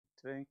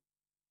2.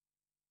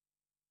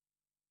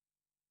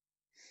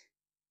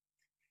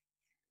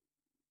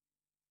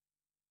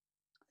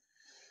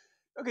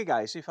 Okay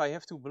guys, if I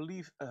have to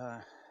believe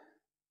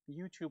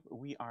YouTube,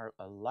 we are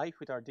live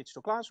with our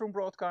digital classroom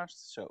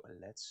broadcast. So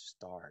let's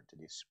start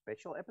this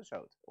special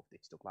episode of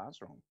Digital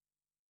Classroom.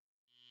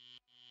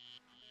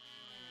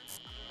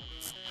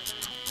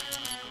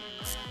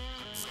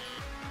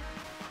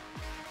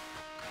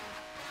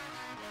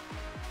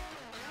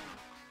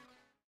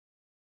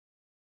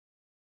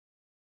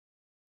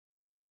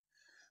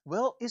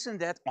 Well, isn't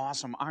that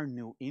awesome, our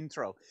new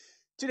intro?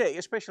 Today,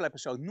 a special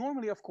episode.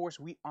 Normally, of course,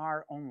 we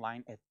are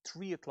online at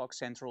 3 o'clock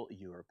Central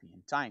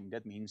European time.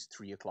 That means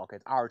 3 o'clock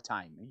at our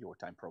time. Your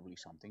time probably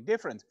something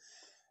different.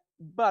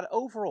 But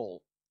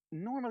overall,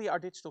 normally our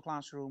digital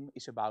classroom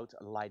is about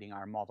lighting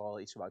our model,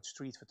 it's about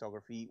street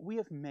photography. We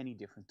have many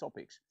different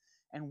topics.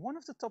 And one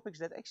of the topics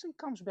that actually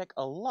comes back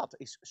a lot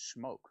is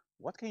smoke.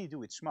 What can you do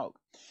with smoke?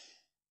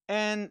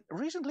 And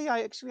recently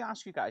I actually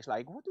asked you guys,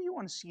 like, what do you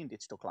want to see in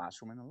digital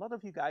classroom? And a lot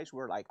of you guys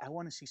were like, I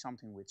want to see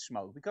something with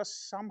smoke, because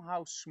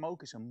somehow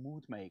smoke is a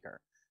mood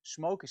maker.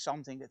 Smoke is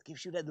something that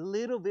gives you that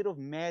little bit of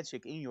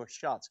magic in your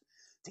shot.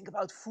 Think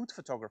about food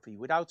photography.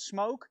 Without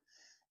smoke,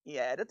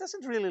 yeah, that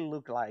doesn't really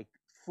look like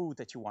food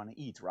that you want to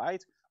eat,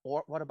 right?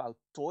 Or what about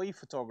toy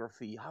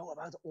photography? How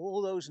about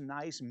all those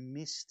nice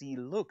misty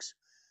looks?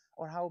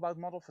 Or how about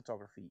model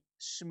photography?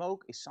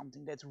 Smoke is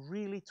something that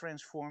really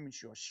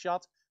transforms your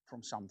shot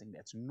from something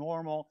that's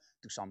normal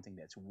to something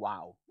that's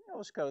wow. You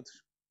know,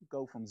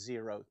 go from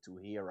 0 to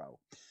hero.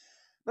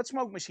 But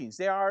smoke machines,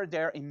 they are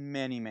there in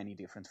many, many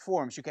different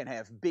forms. You can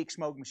have big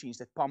smoke machines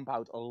that pump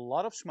out a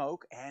lot of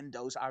smoke, and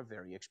those are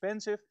very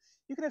expensive.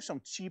 You can have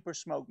some cheaper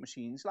smoke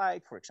machines,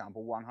 like, for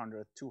example,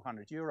 100,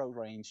 200 euro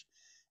range,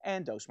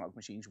 and those smoke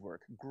machines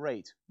work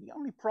great. The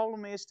only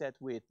problem is that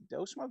with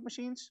those smoke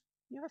machines,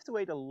 you have to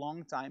wait a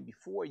long time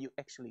before you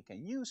actually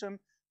can use them,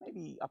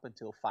 maybe up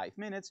until 5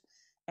 minutes,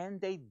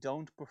 and they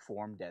don't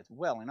perform that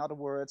well. In other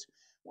words,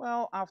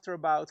 well, after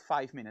about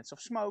 5 minutes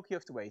of smoke, you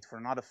have to wait for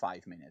another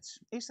 5 minutes.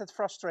 Is that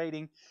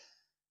frustrating?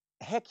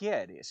 Heck yeah,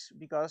 it is,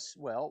 because,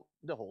 well,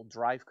 the whole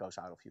drive goes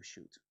out of your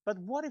shoot. But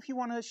what if you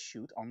want to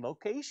shoot on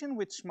location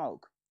with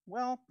smoke?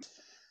 Well,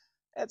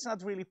 that's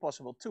not really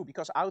possible too,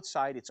 because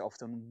outside it's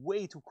often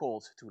way too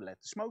cold to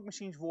let the smoke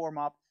machines warm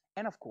up.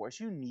 And of course,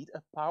 you need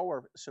a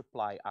power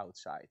supply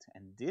outside.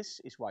 And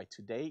this is why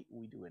today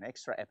we do an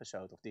extra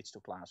episode of Digital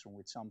Classroom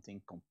with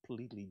something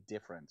completely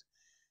different.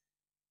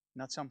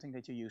 Not something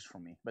that you use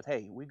from me. But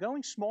hey, we're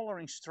going smaller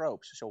in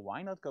strobes, so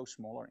why not go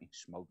smaller in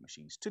smoke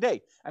machines?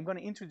 Today, I'm going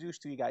to introduce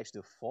to you guys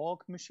the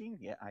fog machine.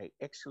 Yeah, I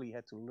actually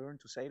had to learn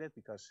to say that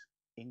because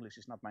English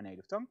is not my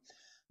native tongue.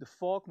 The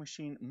fog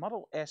machine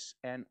Model S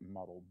and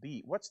Model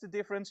B. What's the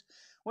difference?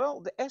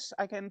 Well, the S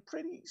I can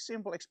pretty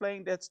simple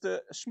explain. That's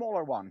the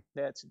smaller one.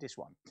 That's this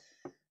one.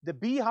 The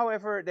B,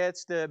 however,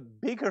 that's the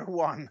bigger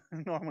one.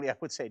 Normally I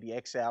would say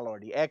the XL or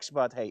the X,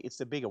 but hey, it's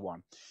the bigger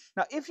one.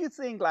 Now, if you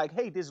think like,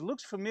 hey, this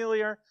looks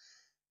familiar,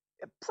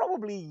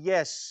 probably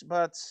yes,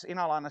 but in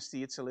all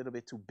honesty, it's a little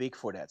bit too big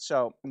for that.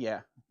 So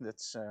yeah,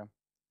 that's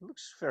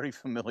looks very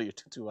familiar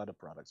to two other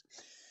products.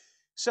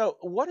 So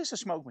what is a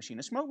smoke machine?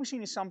 A smoke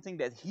machine is something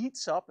that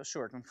heats up a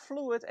certain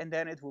fluid and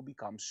then it will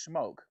become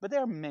smoke. But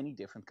there are many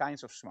different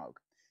kinds of smoke.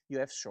 You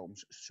have some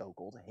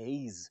so-called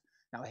haze.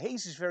 Now,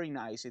 haze is very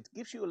nice. It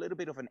gives you a little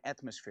bit of an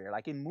atmosphere,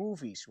 like in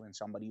movies when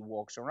somebody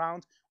walks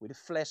around with a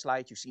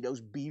flashlight, you see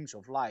those beams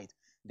of light.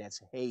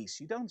 That's haze.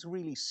 You don't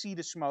really see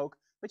the smoke,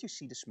 but you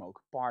see the smoke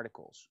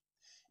particles.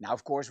 Now,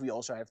 of course, we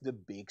also have the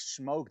big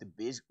smoke,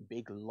 the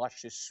big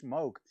luscious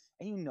smoke.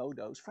 And you know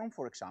those from,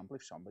 for example,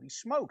 if somebody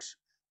smokes.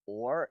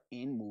 Or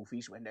in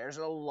movies when there's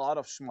a lot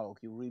of smoke,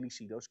 you really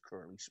see those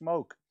curly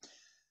smoke.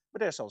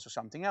 But there's also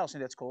something else,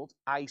 and that's called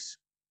ice.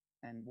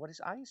 And what is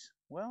ice?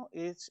 Well,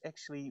 it's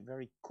actually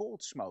very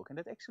cold smoke, and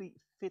that actually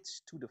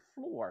fits to the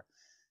floor.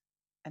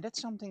 And that's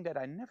something that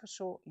I never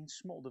saw in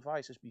small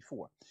devices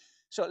before.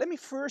 So let me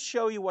first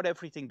show you what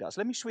everything does.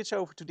 Let me switch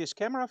over to this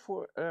camera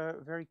for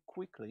very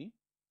quickly,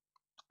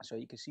 so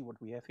you can see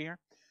what we have here.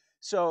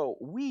 So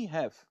we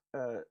have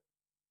a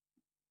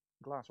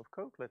glass of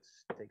Coke. Let's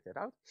take that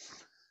out.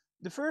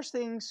 The first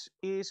things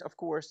is, of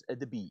course,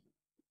 the B.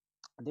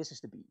 This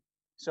is the B.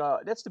 So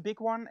that's the big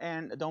one,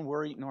 and don't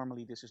worry,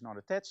 normally this is not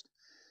attached.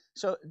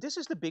 So this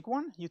is the big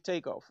one. You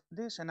take off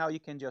this, and now you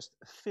can just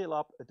fill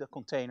up the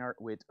container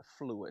with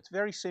fluid.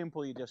 Very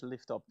simple. You just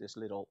lift up this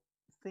little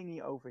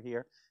thingy over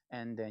here,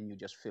 and then you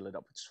just fill it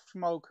up with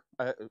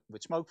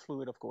smoke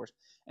fluid, of course.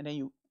 And then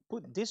you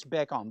put this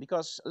back on,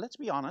 because let's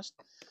be honest,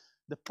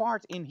 the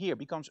part in here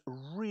becomes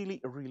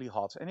really, really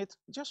hot, and it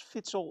just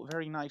fits all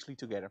very nicely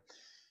together.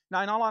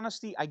 Now, in all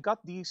honesty, I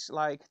got these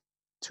like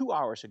 2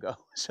 hours ago,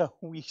 so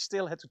we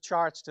still had to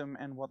charge them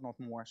and whatnot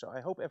more. So I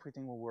hope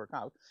everything will work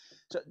out.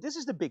 So this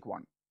is the big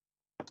one.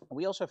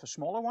 We also have a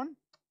smaller one,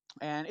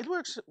 and it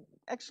works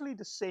actually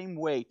the same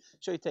way.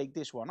 So you take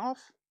this one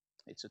off.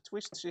 It's a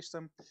twist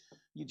system.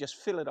 You just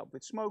fill it up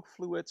with smoke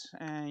fluid,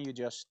 and you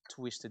just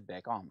twist it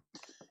back on.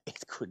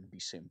 It couldn't be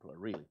simpler,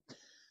 really.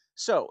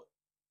 So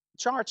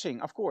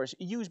charging, of course,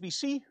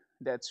 USB-C.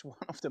 That's one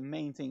of the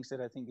main things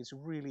that I think is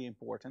really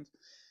important.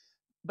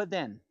 But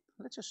then,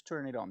 let's just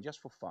turn it on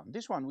just for fun.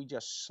 This one we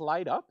just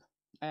slide up,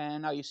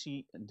 and now you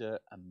see the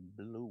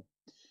blue.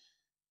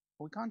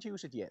 We can't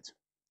use it yet,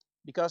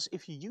 because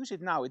if you use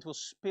it now, it will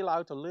spill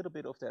out a little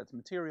bit of that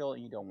material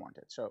and you don't want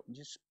it. So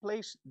just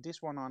place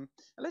this one on,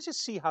 and let's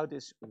just see how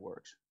this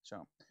works.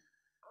 So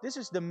this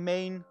is the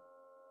main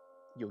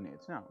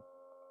unit now.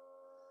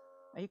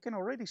 And you can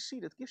already see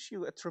that gives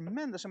you a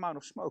tremendous amount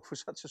of smoke for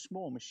such a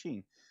small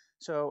machine.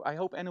 So I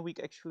hope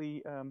Anouk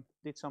actually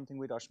did something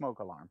with our smoke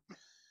alarm.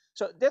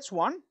 So that's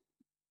one.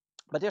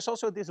 But there's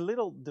also this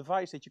little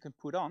device that you can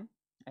put on.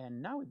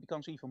 And now it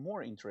becomes even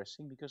more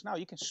interesting, because now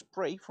you can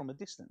spray from a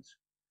distance.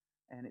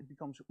 And it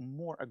becomes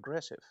more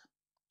aggressive.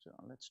 So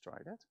let's try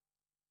that.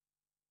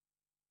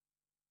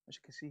 As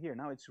you can see here,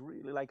 now it's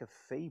really like a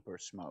vapor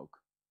smoke.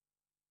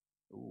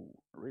 Ooh,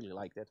 I really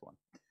like that one.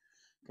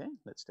 Okay,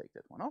 let's take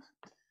that one off.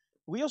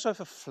 We also have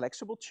a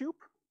flexible tube.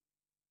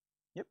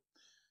 Yep.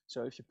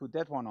 So if you put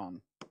that one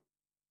on,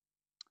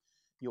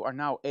 you are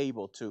now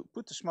able to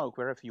put the smoke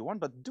wherever you want,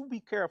 but do be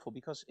careful,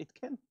 because it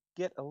can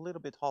get a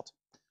little bit hot.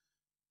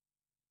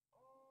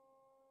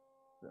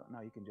 So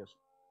now you can just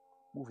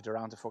move it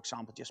around and, for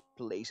example, just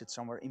place it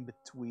somewhere in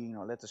between,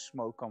 or let the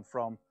smoke come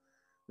from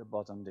the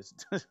bottom. This,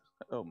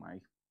 oh my,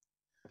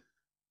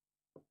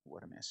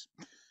 what a mess.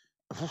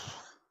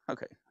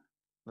 Okay,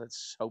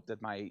 let's hope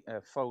that my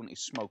phone is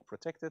smoke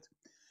protected.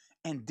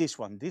 And this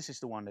one, this is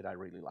the one that I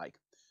really like.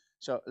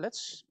 So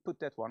let's put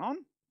that one on.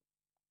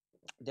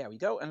 There we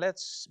go. And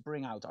let's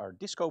bring out our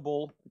disco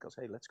ball, because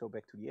hey, let's go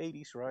back to the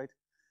 80s, right?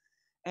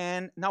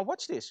 And now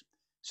watch this.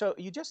 So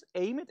you just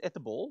aim it at the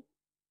ball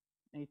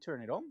and you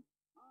turn it on.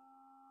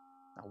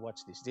 Now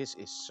watch this. This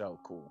is so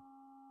cool.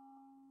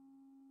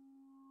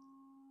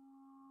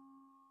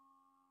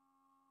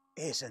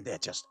 Isn't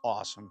that just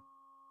awesome?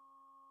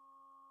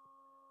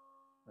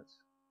 Let's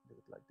do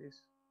it like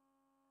this.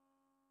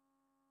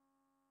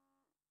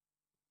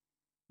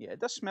 Yeah, it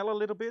does smell a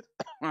little bit.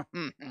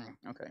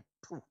 Okay,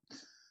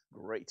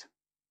 great.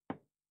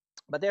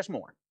 But there's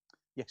more.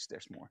 Yes,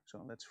 there's more.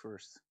 So let's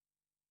first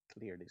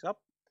clear this up.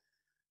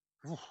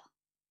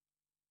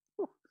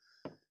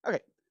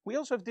 Okay, we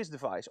also have this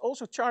device,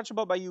 also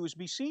chargeable by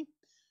USB-C.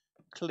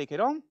 Click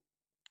it on,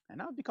 and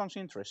now it becomes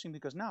interesting,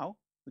 because now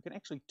we can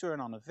actually turn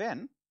on a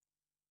fan.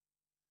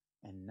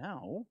 And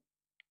now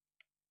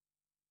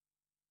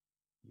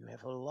you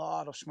have a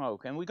lot of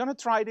smoke. And we're going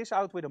to try this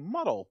out with a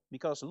model,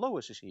 because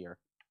Lois is here.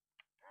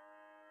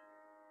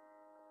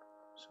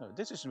 So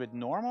this is with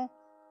normal.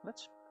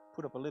 Let's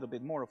put up a little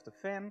bit more of the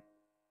fan.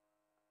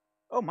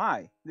 Oh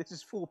my, this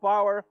is full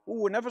power.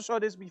 Ooh, I never saw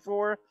this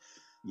before.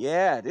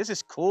 Yeah, this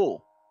is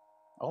cool.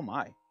 Oh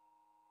my.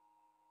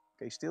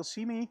 Okay, still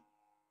see me?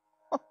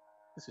 Oh,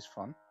 this is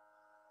fun.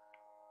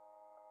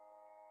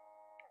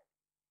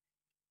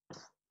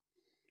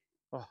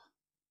 Oh,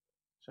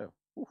 so,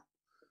 ooh.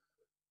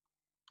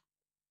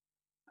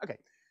 Okay.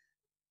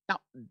 Now,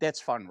 that's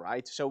fun,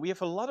 right? So we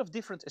have a lot of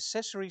different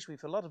accessories, we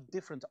have a lot of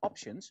different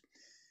options.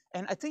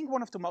 And I think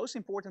one of the most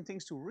important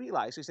things to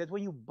realize is that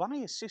when you buy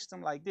a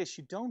system like this,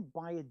 you don't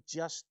buy it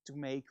just to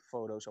make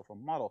photos of a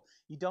model.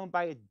 You don't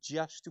buy it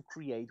just to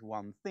create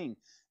one thing.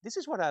 This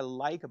is what I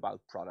like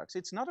about products.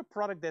 It's not a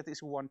product that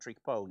is a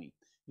one-trick pony.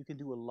 You can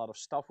do a lot of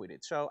stuff with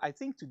it. So I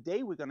think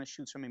today we're going to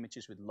shoot some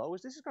images with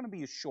Lois. This is going to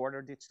be a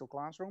shorter digital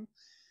classroom.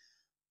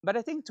 But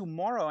I think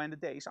tomorrow and the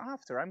days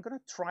after, I'm going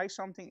to try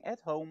something at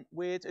home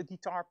with a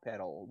guitar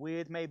pedal,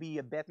 with maybe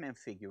a Batman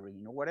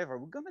figurine or whatever.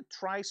 We're going to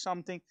try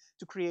something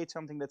to create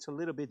something that's a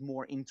little bit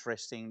more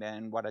interesting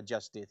than what I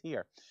just did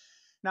here.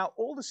 Now,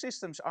 all the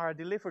systems are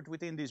delivered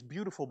within this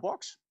beautiful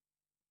box.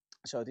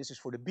 So this is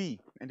for the B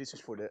and this is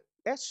for the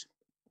S.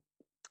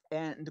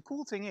 And the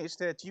cool thing is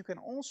that you can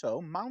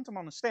also mount them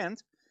on a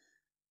stand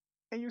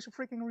and use a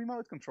freaking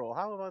remote control.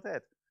 How about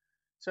that?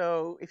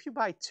 So if you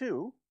buy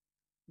two,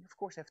 you of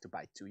course have to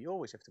buy two. You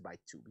always have to buy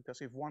two,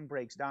 because if one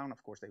breaks down,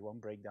 of course they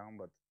won't break down,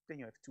 but then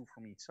you have two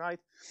from each side.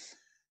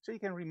 So you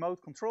can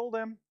remote control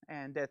them,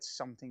 and that's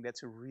something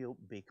that's a real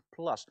big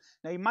plus.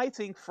 Now you might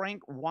think,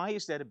 Frank, why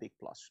is that a big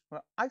plus?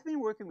 Well, I've been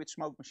working with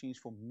smoke machines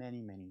for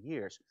many, many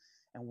years.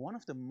 And one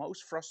of the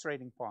most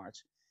frustrating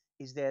parts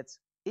is that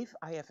if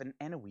I have an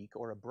Anouk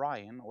or a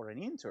Brian or an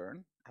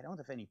intern, I don't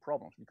have any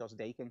problems because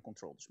they can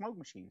control the smoke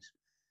machines.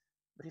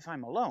 But if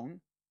I'm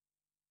alone,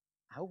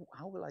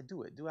 how will I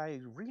do it? Do I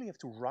really have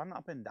to run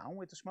up and down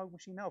with the smoke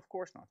machine? No, of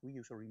course not. We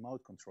use a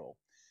remote control.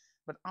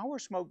 But our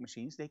smoke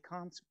machines, they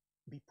can't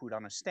be put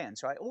on a stand.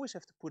 So I always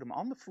have to put them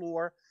on the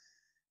floor,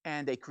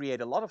 and they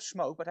create a lot of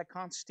smoke, but I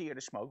can't steer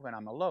the smoke when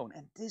I'm alone.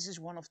 And this is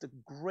one of the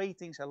great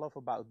things I love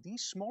about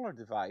these smaller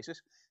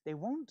devices. They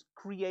won't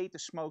create the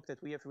smoke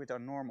that we have with our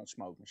normal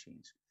smoke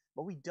machines.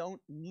 But we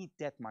don't need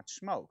that much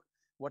smoke.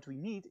 What we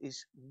need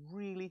is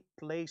really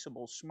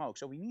placeable smoke.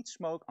 So we need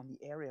smoke on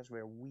the areas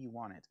where we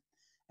want it.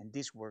 And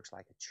this works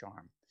like a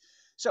charm.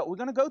 So we're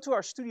going to go to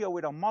our studio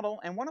with our model.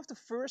 And one of the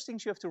first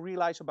things you have to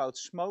realize about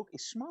smoke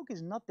is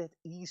not that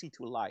easy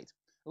to light.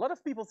 A lot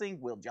of people think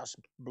we'll just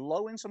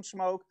blow in some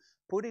smoke,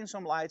 put in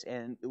some lights,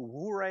 and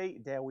hooray,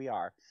 there we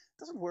are. It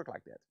doesn't work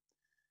like that.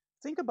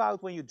 Think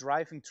about when you're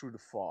driving through the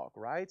fog,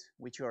 right?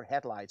 With your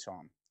headlights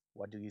on.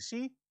 What do you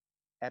see?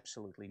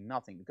 Absolutely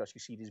nothing, because you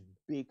see this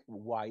big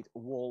white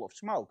wall of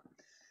smoke.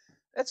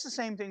 That's the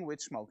same thing with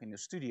smoke in the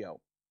studio.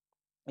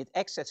 It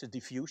acts as a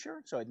diffuser,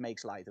 so it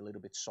makes light a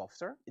little bit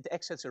softer. It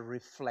acts as a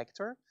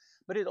reflector,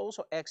 but it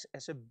also acts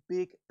as a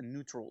big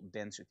neutral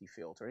density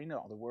filter. In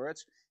other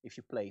words, if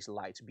you place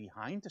lights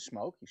behind the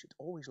smoke, you should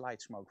always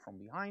light smoke from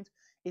behind,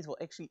 it will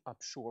actually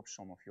absorb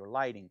some of your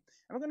lighting.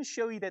 And we're going to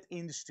show you that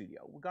in the studio.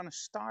 We're going to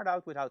start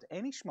out without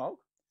any smoke.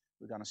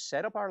 We're going to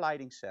set up our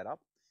lighting setup,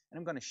 and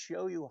I'm going to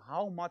show you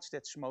how much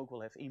that smoke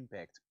will have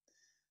impact.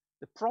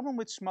 The problem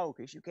with smoke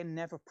is you can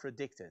never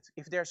predict it.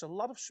 If there's a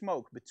lot of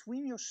smoke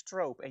between your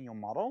strobe and your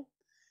model,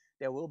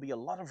 there will be a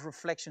lot of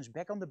reflections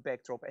back on the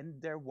backdrop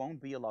and there won't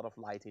be a lot of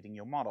light hitting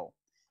your model.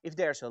 If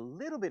there's a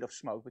little bit of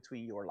smoke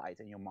between your light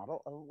and your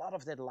model, a lot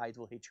of that light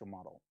will hit your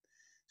model.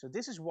 So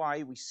this is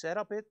why we set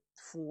up it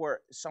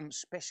for some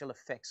special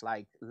effects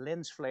like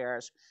lens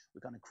flares.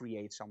 We're going to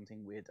create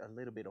something with a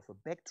little bit of a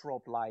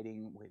backdrop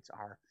lighting with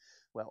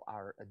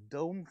our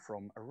dome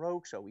from a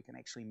Rogue, so we can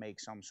actually make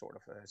some sort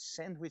of a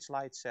sandwich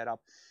light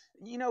setup.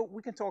 You know,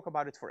 we can talk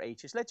about it for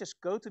ages. Let's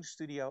just go to the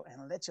studio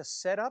and let's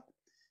just set up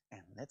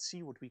and let's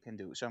see what we can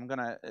do. So I'm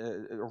gonna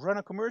run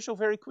a commercial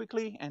very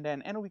quickly, and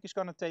then Enrique is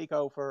gonna take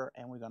over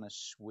and we're gonna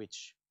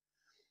switch.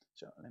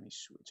 So let me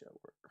switch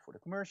over for the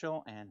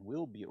commercial and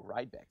we'll be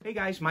right back. Hey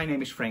guys, my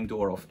name is Frank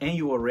Dorhoff and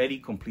you already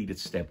completed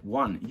step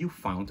 1. You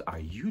found our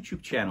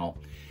YouTube channel.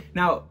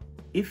 Now,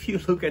 if you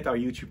look at our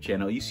YouTube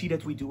channel, you see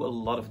that we do a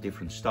lot of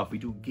different stuff. We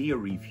do gear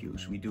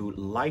reviews, we do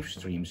live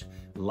streams,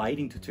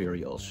 lighting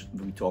tutorials,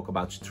 we talk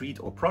about street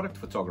or product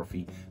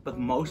photography, but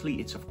mostly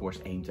it's of course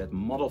aimed at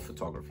model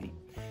photography.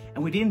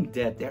 And within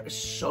that, there are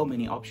so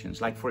many options.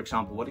 Like for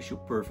example, what is your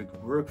perfect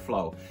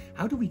workflow?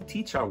 How do we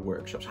teach our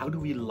workshops? How do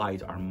we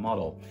light our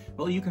model?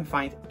 Well, you can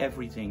find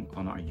everything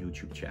on our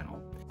YouTube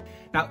channel.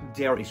 Now,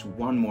 there is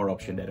one more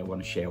option that I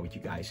want to share with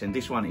you guys, and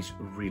this one is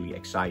really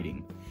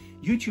exciting.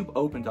 YouTube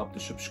opened up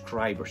the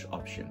subscribers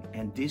option,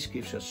 and this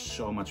gives us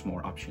so much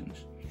more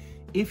options.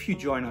 If you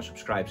join our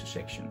subscribers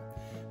section,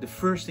 the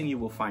first thing you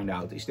will find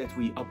out is that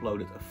we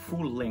uploaded a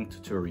full-length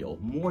tutorial,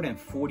 more than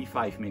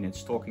 45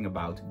 minutes, talking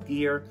about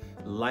gear,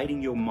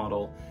 lighting your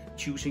model,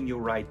 choosing your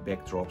right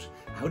backdrops,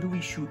 how do we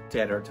shoot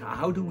tethered,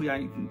 how do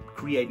I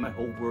create my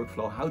whole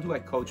workflow, how do I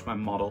coach my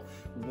model,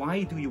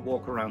 why do you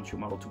walk around your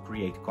model to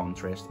create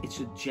contrast. It's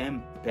a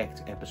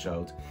jam-packed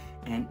episode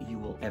and you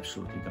will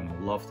absolutely gonna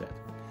love that.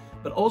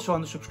 But also on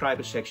the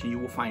subscriber section you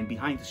will find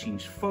behind the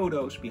scenes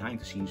photos,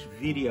 behind the scenes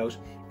videos,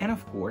 and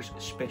of course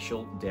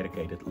special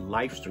dedicated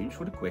live streams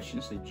for the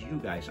questions that you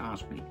guys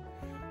ask me.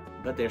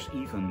 But there's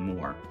even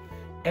more.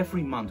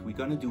 Every month we're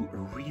gonna do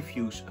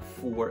reviews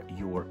for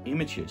your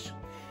images.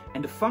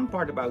 And the fun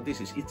part about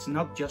this is it's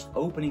not just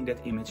opening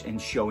that image and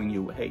showing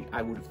you, hey,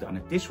 I would have done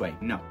it this way.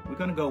 No, we're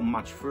gonna go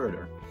much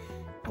further.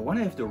 I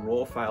wanna have the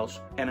raw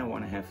files and I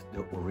wanna have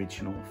the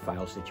original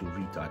files that you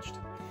retouched.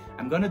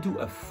 I'm gonna do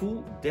a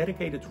full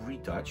dedicated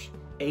retouch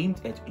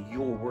aimed at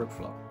your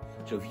workflow.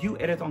 So if you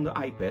edit on the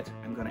iPad,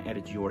 I'm gonna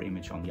edit your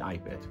image on the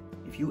iPad.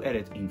 If you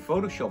edit in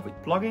Photoshop with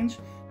plugins,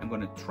 I'm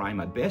gonna try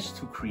my best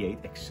to create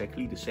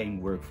exactly the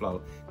same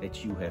workflow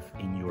that you have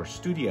in your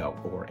studio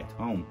or at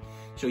home.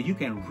 So you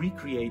can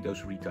recreate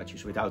those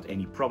retouches without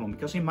any problem,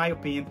 because in my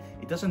opinion,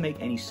 it doesn't make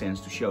any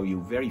sense to show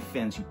you very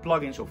fancy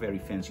plugins or very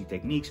fancy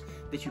techniques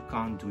that you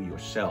can't do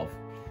yourself.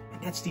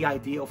 And that's the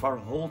idea of our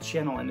whole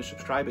channel and the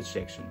subscribers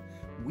section.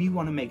 We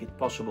want to make it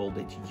possible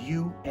that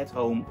you at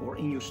home or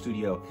in your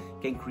studio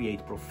can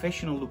create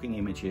professional looking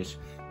images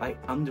by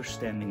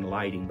understanding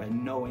lighting, by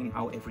knowing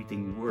how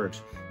everything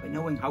works, by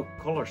knowing how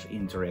colors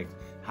interact,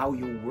 how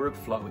your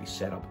workflow is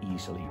set up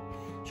easily.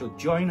 So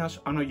join us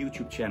on our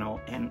YouTube channel,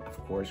 and of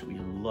course we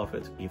love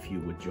it if you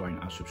would join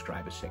our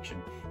subscribers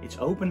section. It's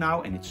open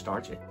now and it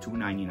starts at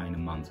 $2.99 a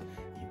month.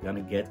 You're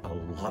gonna get a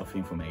lot of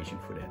information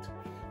for that.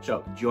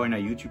 So join our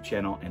YouTube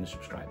channel and the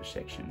subscribers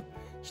section.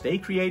 Stay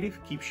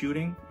creative, keep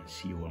shooting, and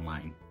see you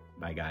online.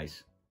 Bye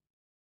guys.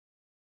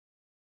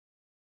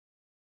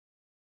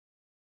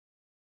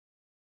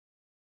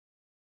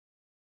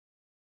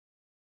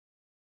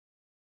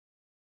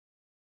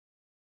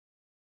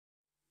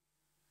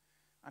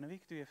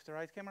 Annemiek, do you have the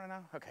right camera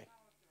now? Okay.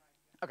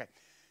 Okay.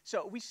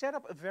 So we set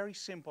up a very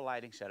simple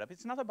lighting setup.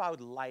 It's not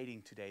about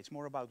lighting today. It's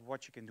more about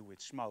what you can do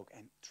with smoke.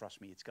 And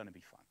trust me, it's going to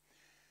be fun.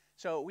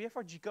 So we have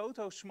our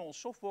Gigoto small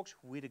softbox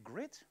with a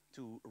grid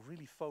to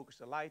really focus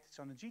the light. It's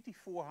on a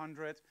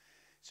GT400.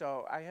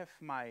 So I have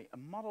my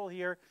model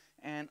here.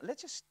 And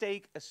let's just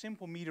take a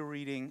simple meter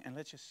reading and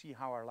let's just see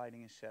how our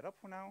lighting is set up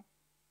for now.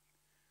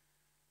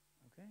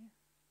 Okay.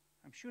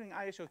 I'm shooting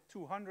ISO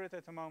 200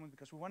 at the moment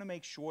because we want to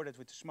make sure that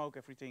with the smoke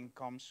everything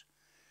comes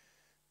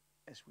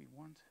as we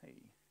want. Hey.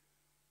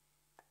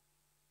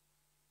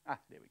 Ah,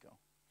 there we go.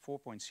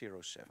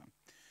 4.07.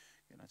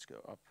 Okay, let's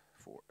go up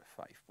for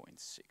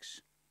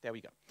 5.6. There we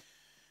go.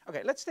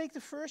 Okay, let's take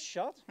the first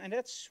shot, and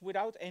that's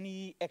without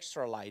any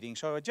extra lighting.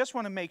 So I just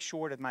want to make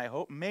sure that my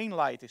main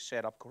light is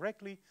set up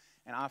correctly,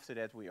 and after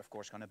that we of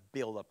course going to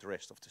build up the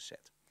rest of the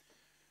set.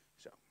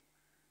 So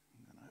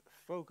I'm going to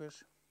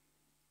focus.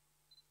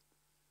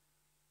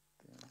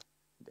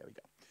 There we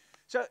go.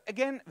 So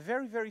again,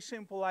 very, very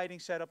simple lighting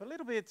setup, a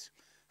little bit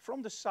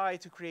from the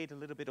side to create a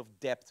little bit of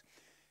depth.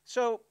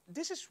 So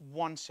this is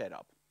one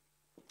setup.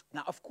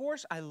 Now, of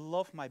course, I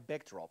love my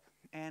backdrop.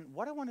 And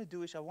what I want to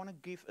do is I want to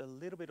give a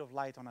little bit of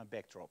light on our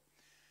backdrop.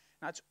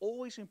 Now, it's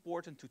always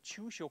important to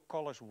choose your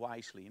colors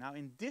wisely. Now,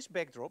 in this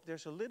backdrop,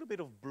 there's a little bit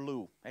of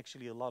blue,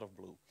 actually a lot of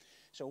blue.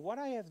 So what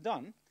I have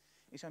done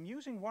is I'm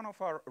using one of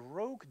our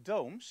rogue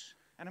domes,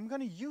 and I'm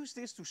going to use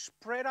this to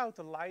spread out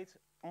the light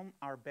on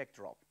our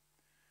backdrop.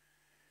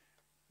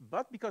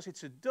 But because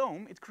it's a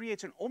dome, it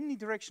creates an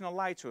omnidirectional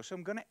light source. So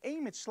I'm going to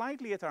aim it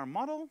slightly at our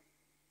model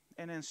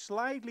and then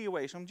slightly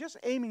away. So I'm just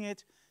aiming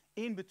it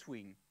in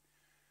between.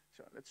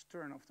 So let's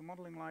turn off the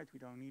modeling light. We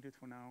don't need it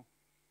for now.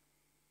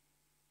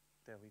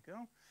 There we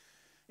go.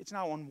 It's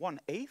now on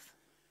 1/8.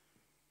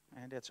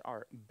 And that's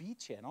our B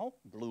channel,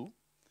 blue.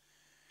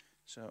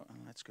 So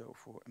let's go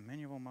for a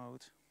manual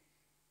mode.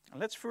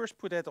 And let's first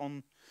put that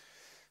on,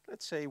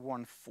 let's say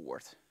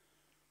 1/4.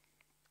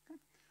 Okay.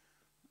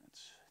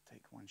 Let's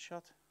take one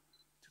shot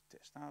to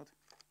test out.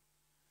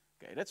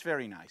 Okay, that's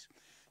very nice.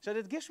 So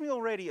that gives me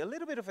already a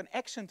little bit of an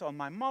accent on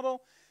my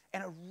model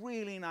and a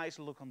really nice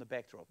look on the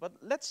backdrop. But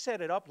let's set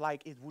it up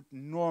like it would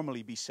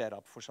normally be set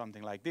up for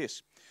something like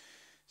this.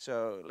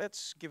 So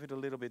let's give it a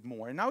little bit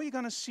more. And now you're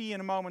going to see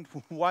in a moment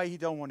why you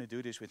don't want to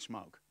do this with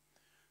smoke.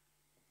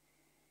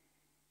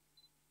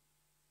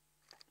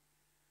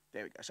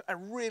 There we go. So I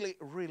really,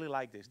 really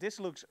like this. This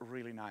looks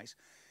really nice.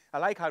 I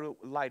like how the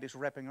light is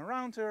wrapping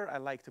around her. I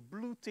like the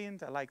blue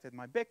tint. I like that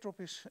my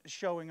backdrop is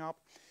showing up.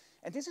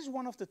 And this is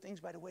one of the things,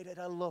 by the way, that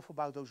I love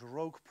about those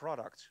rogue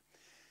products.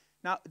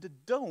 Now, the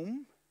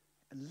dome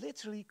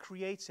literally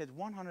creates that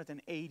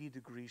 180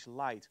 degrees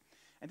light.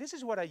 And this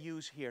is what I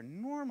use here.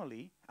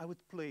 Normally, I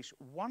would place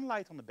one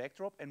light on the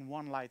backdrop and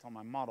one light on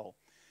my model.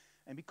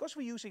 And because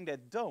we're using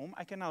that dome,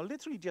 I can now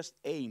literally just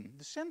aim.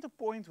 The center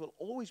point will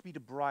always be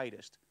the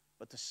brightest,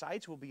 but the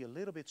sides will be a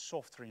little bit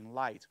softer in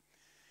light.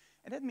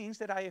 And that means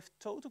that I have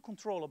total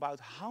control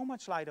about how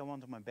much light I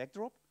want on my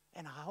backdrop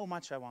and how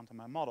much I want on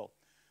my model.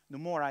 The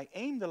more I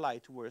aim the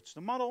light towards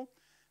the model,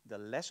 the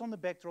less on the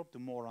backdrop, the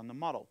more on the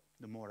model.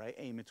 The more I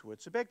aim it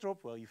towards the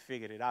backdrop, well, you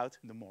figured it out,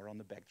 the more on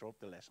the backdrop,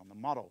 the less on the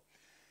model.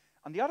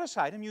 On the other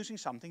side, I'm using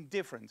something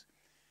different.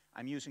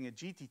 I'm using a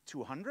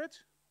GT200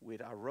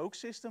 with our Rogue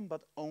system,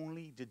 but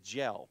only the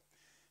gel.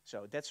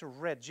 So that's a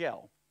red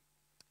gel.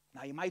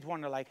 Now you might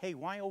wonder like, hey,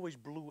 why always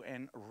blue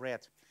and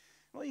red?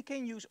 Well, you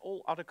can use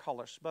all other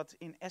colors, but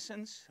in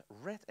essence,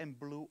 red and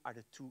blue are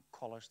the two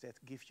colors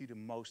that give you the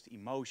most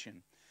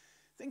emotion.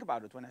 Think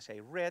about it. When I say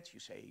red, you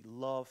say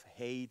love,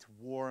 hate,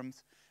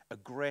 warmth,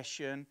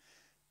 aggression,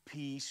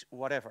 peace,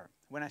 whatever.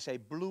 When I say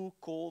blue,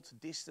 cold,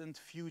 distant,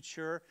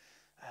 future,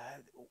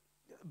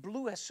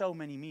 blue has so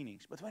many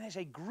meanings. But when I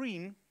say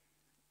green,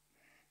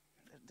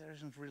 there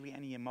isn't really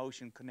any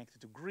emotion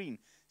connected to green.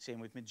 Same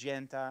with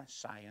magenta,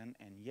 cyan,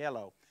 and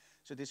yellow.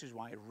 So this is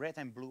why red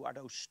and blue are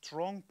those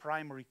strong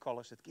primary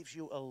colors that gives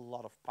you a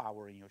lot of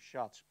power in your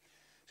shots.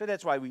 So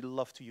that's why we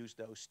love to use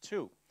those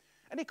too.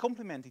 And they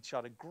complement each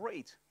other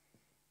great.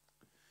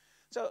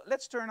 So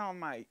let's turn on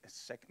my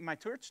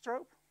third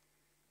strobe.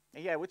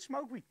 And yeah, with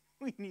smoke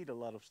we need a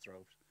lot of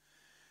strobes.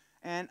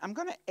 And I'm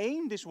going to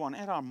aim this one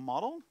at our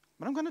model,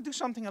 but I'm going to do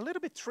something a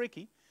little bit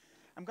tricky.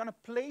 I'm going to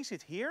place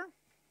it here,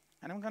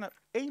 and I'm going to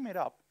aim it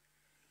up,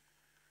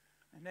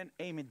 and then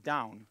aim it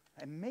down.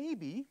 And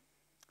maybe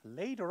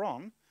later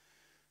on,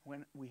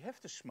 when we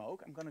have the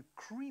smoke, I'm going to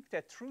creep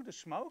that through the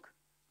smoke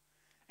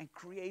and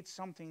create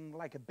something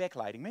like a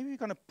backlighting. Maybe we're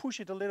going to push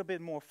it a little bit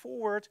more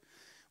forward.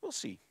 We'll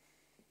see.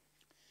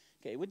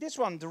 Okay, with this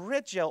one, the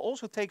red gel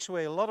also takes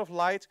away a lot of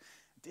light.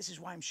 This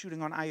is why I'm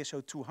shooting on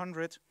ISO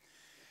 200,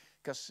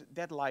 because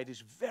that light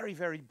is very,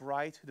 very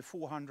bright, the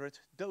 400.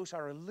 Those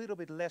are a little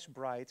bit less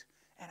bright,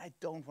 and I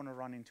don't want to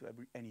run into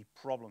any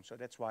problems. So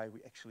that's why we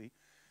actually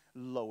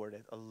lowered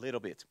it a little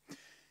bit.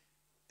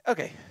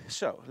 Okay,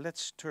 so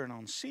let's turn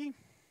on C.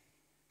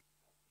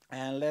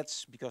 And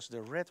let's, because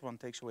the red one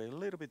takes away a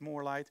little bit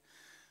more light,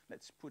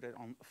 let's put it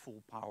on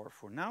full power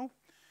for now.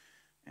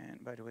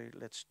 And by the way,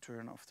 let's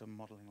turn off the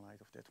modeling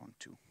light of that one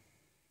too.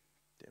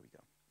 There we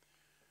go.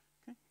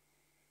 Okay.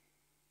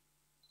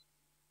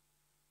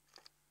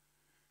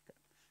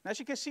 Now as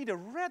you can see, the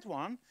red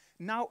one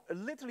now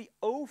literally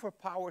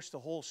overpowers the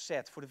whole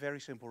set for the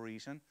very simple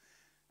reason,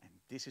 and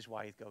this is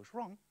why it goes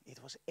wrong,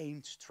 it was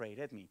aimed straight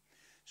at me.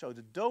 So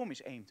the dome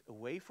is aimed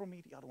away from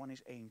me, the other one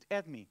is aimed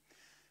at me.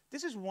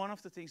 This is one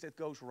of the things that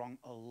goes wrong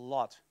a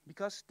lot,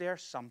 because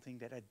there's something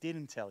that I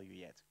didn't tell you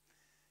yet.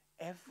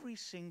 Every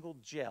single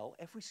gel,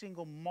 every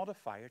single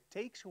modifier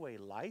takes away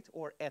light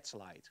or adds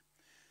light.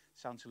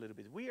 Sounds a little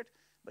bit weird,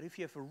 but if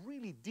you have a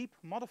really deep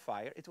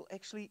modifier, it will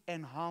actually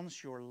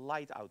enhance your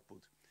light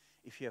output.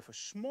 If you have a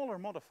smaller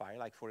modifier,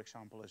 like for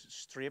example a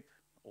strip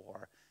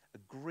or a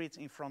grid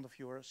in front of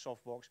your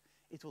softbox,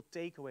 it will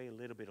take away a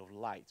little bit of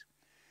light.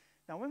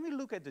 Now when we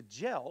look at the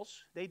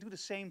gels, they do the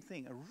same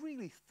thing. A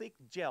really thick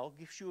gel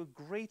gives you a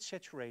great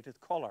saturated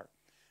color,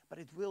 but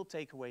it will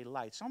take away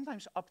light,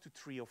 sometimes up to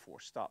 3 or 4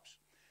 stops.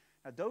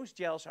 Now those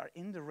gels are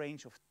in the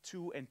range of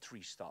 2 and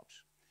 3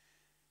 stops.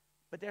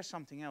 But there's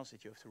something else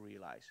that you have to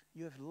realize.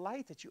 You have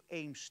light that you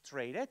aim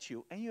straight at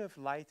you, and you have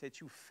light that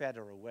you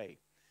feather away.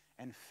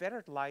 And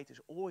feathered light is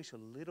always a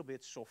little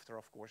bit softer,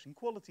 of course, in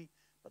quality,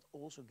 but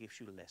also gives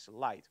you less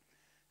light.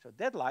 So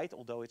that light,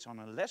 although it's on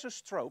a lesser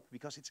strobe,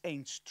 because it's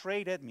aimed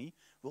straight at me,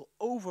 will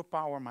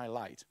overpower my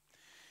light.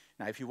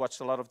 Now, if you watched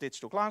a lot of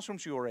digital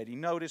classrooms, you already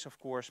know this, of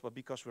course, but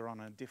because we're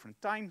on a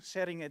different time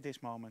setting at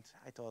this moment,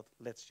 I thought,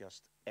 let's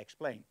just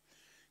explain.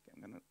 Okay,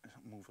 I'm going to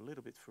move a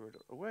little bit further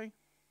away.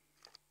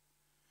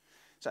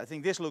 So I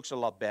think this looks a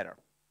lot better.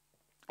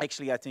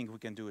 Actually, I think we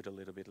can do it a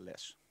little bit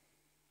less.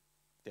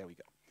 There we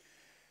go.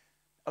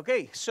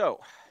 Okay, so,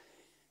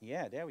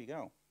 yeah, there we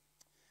go.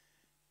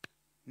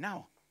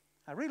 Now,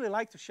 I really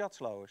like the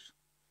shots, Lois.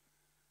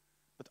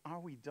 But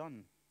are we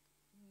done?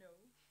 No.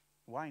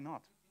 Why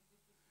not?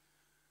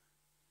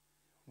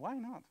 Why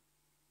not?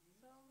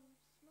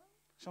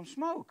 Some smoke? Some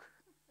smoke.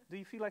 Do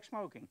you feel like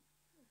smoking?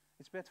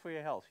 It's bad for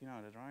your health, you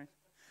know that, right?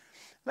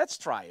 Let's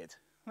try it.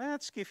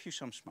 Let's give you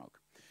some smoke.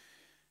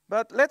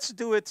 But let's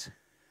do it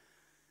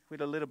with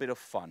a little bit of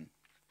fun.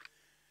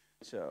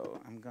 So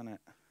I'm gonna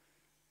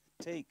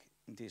take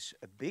this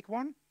big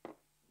one.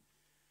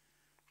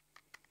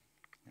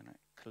 And I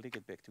click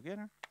it back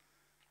together.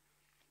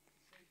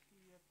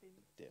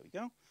 There we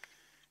go.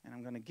 And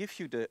I'm gonna give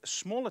you the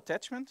small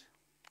attachment.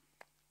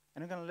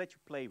 And I'm gonna let you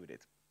play with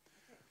it.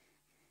 Okay.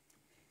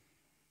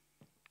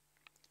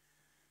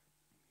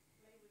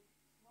 Play with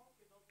smoke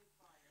and not with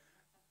fire.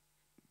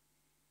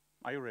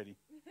 Are you ready?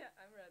 Yeah,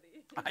 I'm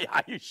ready.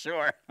 Are you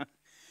sure?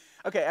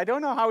 Okay, I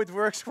don't know how it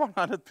works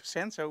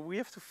 100%, so we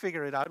have to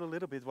figure it out a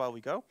little bit while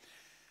we go.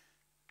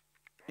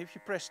 If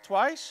you press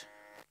twice,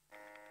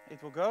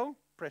 it will go.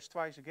 Press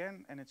twice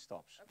again, and it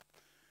stops. Okay.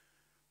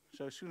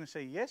 So as soon as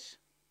I say yes,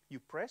 you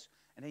press,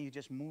 and then you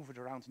just move it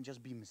around and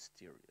just be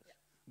mysterious. Yeah.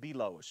 Be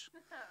Lois.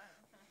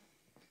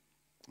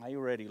 Are you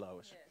ready,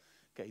 Lois? Yes.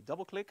 Okay,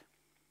 double click,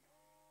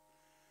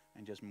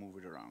 and just move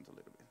it around a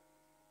little bit.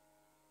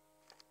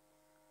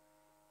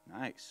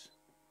 Nice.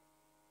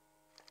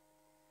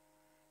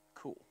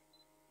 Cool.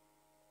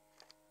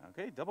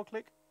 Okay, double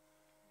click.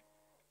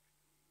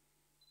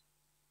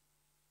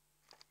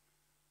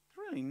 It's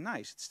really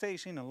nice. It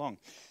stays in along.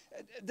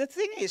 The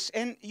thing is,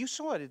 and you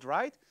saw it,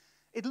 right?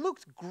 It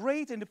looked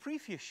great in the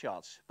previous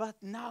shots, but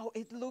now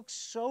it looks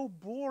so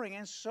boring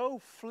and so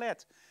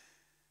flat.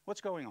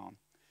 What's going on?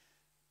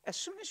 As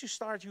soon as you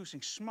start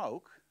using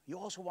smoke, you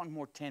also want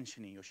more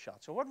tension in your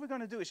shot. So what we're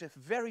going to do is a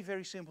very,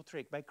 very simple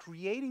trick. By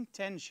creating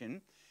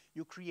tension,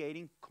 you're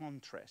creating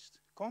contrast.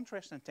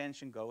 Contrast and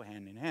tension go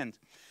hand in hand.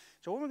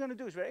 So what we're going to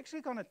do is we're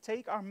actually going to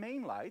take our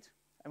main light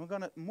and we're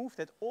going to move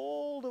that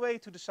all the way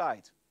to the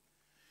side.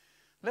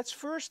 Let's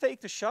first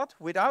take the shot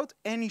without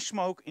any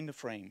smoke in the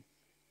frame.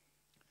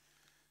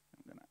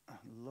 I'm going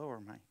to lower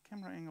my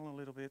camera angle a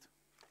little bit.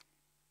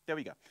 There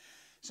we go.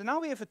 So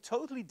now we have a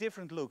totally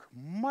different look,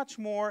 much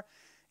more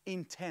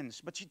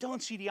intense, but you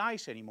don't see the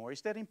eyes anymore.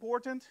 Is that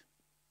important?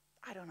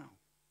 I don't know.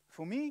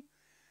 For me,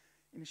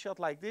 in a shot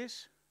like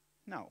this,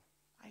 no.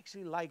 I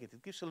actually like it.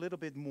 It gives a little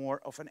bit more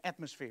of an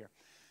atmosphere.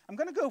 I'm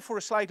going to go for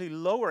a slightly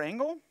lower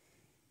angle,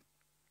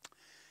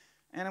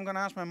 and I'm going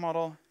to ask my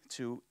model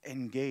to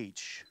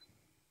engage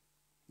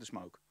the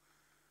smoke.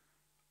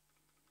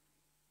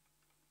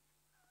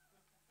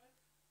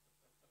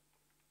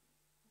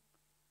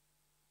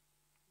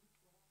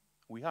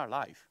 We are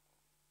live.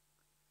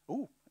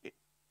 Ooh,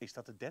 is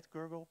that a dead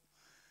gurgle?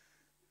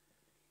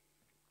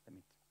 Let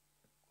me.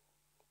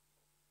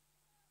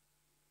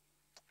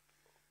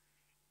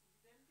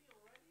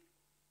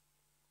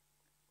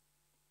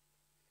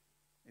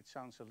 It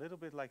sounds a little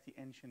bit like the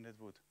engine that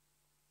would.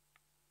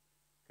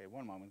 Okay,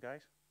 one moment,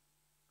 guys.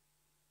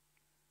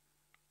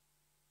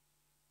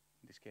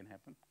 This can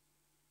happen.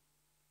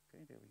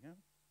 Okay, there we go.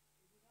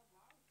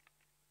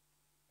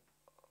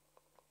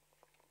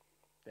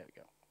 There we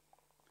go.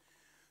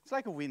 It's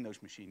like a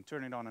Windows machine.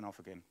 Turn it on and off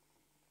again.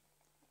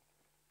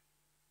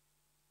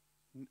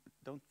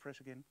 Don't press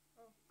again.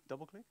 Oh.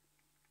 Double click.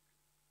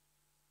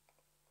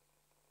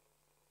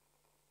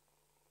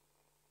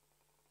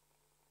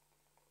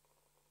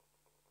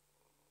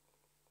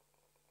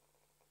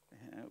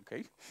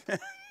 Okay.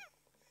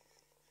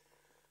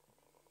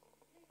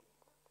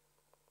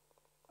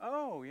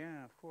 Oh,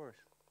 yeah, of course.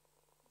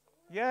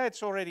 Yeah,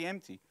 it's already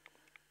empty.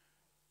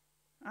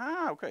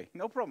 Ah, okay,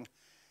 no problem.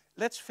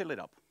 Let's fill it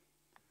up.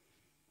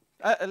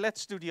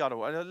 Let's do the other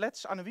one.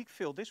 Let's, Annemiek,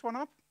 fill this one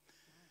up.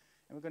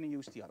 And we're going to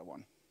use the other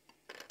one.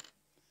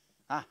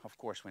 Ah, of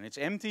course, when it's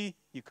empty,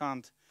 you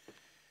can't.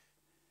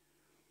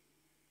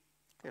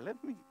 Okay,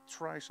 let me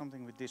try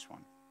something with this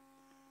one.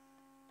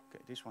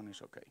 Okay, this one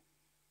is okay.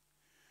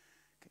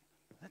 Okay,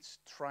 let's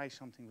try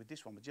something with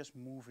this one, but just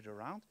move it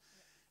around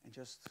and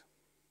just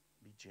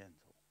be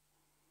gentle.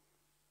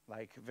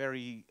 like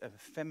very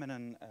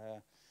feminine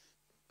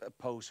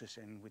poses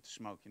and with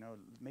smoke. You know,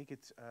 make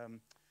it a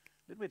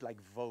little bit like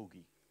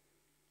voguey.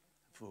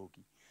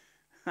 Voguey.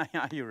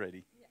 Are you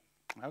ready?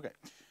 Yeah. Okay.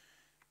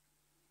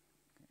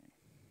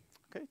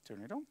 Okay,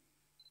 turn it on.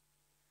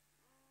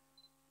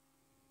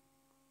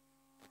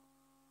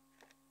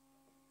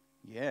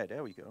 Yeah,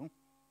 there we go.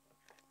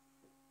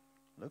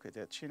 Look at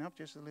that, chin up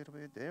just a little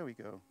bit. There we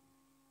go.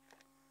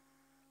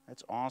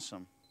 That's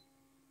awesome.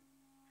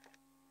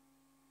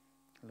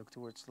 Look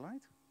towards the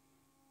light.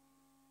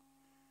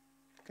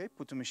 Okay,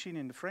 put the machine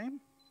in the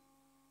frame.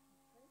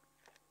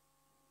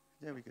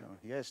 There we go.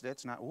 Yes,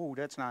 that's nice. Oh,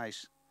 that's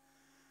nice.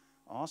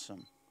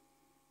 Awesome.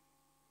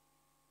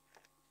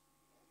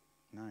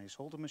 Nice.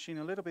 Hold the machine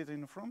a little bit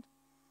in the front.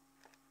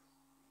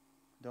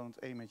 Don't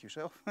aim at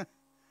yourself.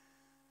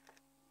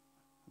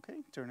 Okay,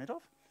 turn it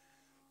off.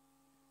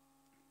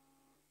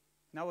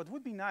 Now what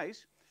would be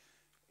nice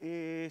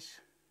is,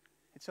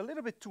 it's a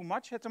little bit too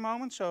much at the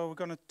moment, so we're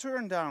going to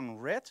turn down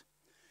red.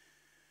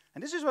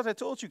 And this is what I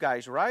told you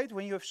guys, right?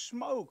 When you have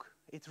smoke,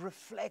 it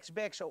reflects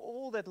back, so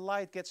all that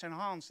light gets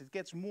enhanced. It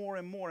gets more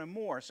and more and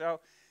more. So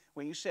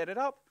when you set it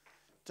up,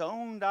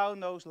 tone down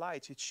those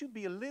lights. It should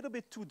be a little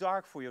bit too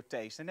dark for your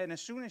taste. And then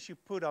as soon as you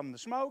put on the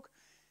smoke,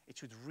 it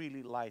should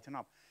really lighten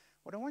up.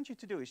 What I want you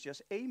to do is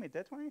just aim it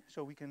that way,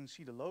 so we can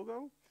see the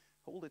logo.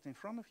 Hold it in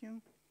front of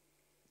you.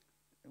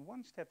 And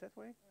one step that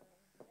way.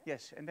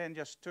 Yes, and then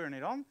just turn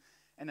it on.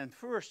 And then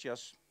first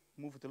just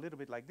move it a little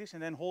bit like this,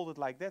 and then hold it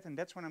like that, and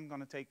that's when I'm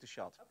going to take the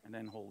shot. Okay. And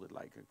then hold it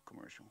like a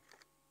commercial.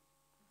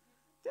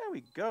 There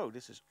we go.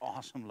 This is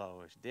awesome,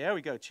 Lois. There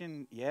we go.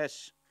 Chin.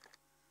 Yes.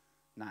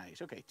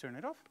 Nice. Okay, turn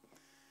it off.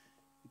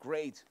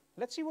 Great.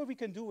 Let's see what we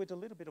can do with a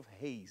little bit of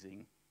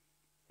hazing.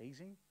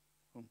 Hazing?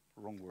 Oh,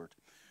 wrong word.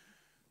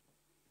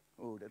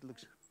 Oh, that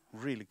looks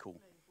really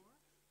cool.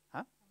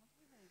 Huh?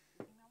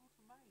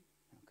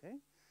 Okay.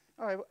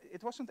 All right.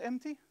 It wasn't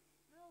empty?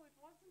 No, it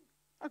wasn't.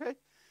 Okay.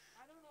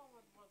 I don't know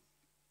what was.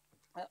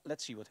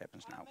 Let's see what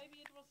happens now.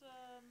 Maybe it was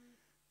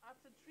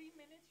after 3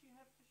 minutes you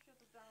have to shut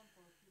it down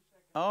for a few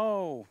seconds.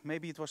 Oh,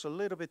 maybe it was a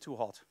little bit too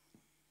hot.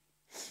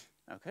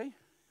 Okay.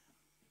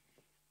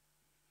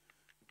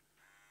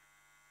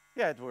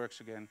 Yeah, it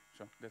works again,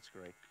 so that's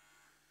great.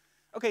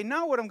 Okay,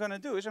 now what I'm going to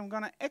do is I'm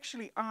going to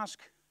actually ask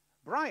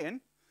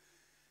Brian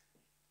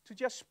to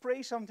just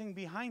spray something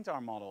behind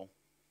our model.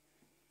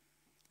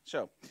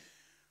 So,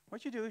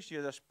 what you do is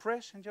you just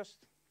press and just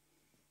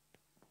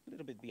a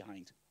little bit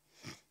behind.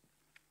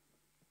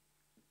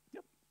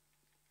 Yep.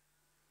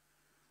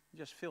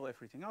 Just fill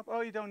everything up.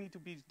 Oh, you don't need to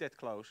be that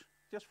close,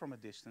 just from a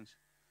distance.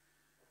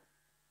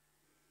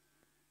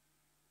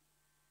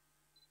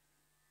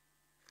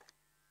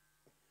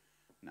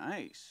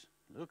 Nice.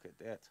 Look at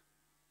that.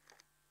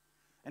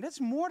 And that's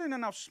more than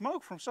enough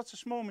smoke from such a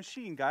small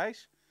machine,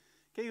 guys.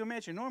 Can you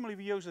imagine? Normally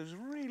we use those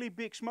really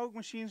big smoke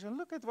machines, and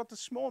look at what the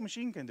small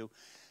machine can do.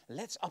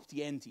 Let's up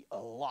the ante a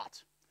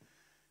lot.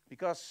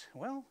 Because,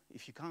 well,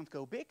 if you can't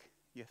go big,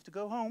 you have to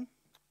go home.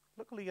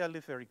 Luckily I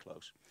live very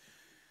close.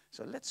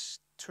 So let's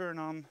turn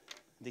on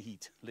the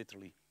heat,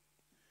 literally.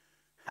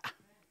 Ha.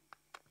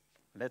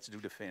 Let's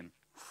do the fan.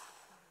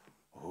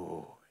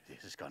 Oh,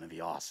 this is going to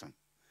be awesome.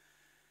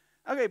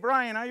 Okay,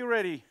 Brian, are you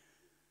ready?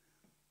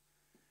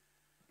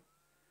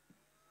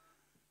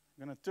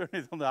 I'm going to turn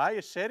it on the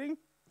highest setting.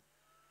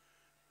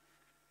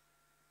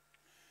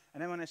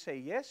 And then when I say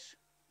yes,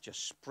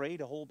 just spray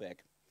the whole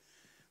bag.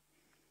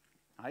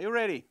 Are you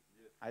ready?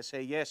 Yes. I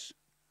say yes.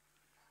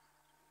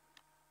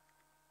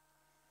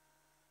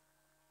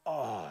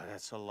 Oh,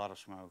 that's a lot of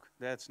smoke.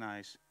 That's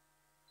nice.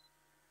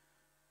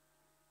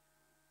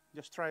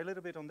 Just try a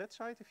little bit on that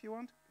side if you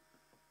want.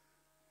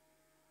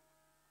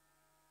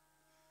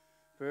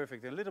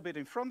 Perfect. A little bit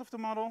in front of the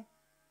model.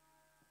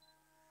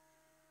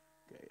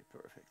 Okay,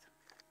 perfect.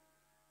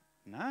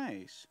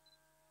 Nice.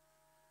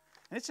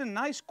 And it's a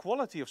nice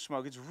quality of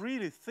smoke. It's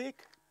really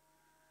thick.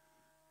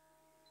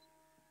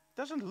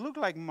 Doesn't look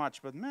like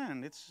much, but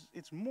man, it's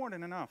more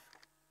than enough.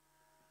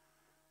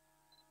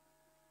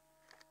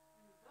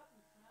 It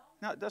doesn't smell.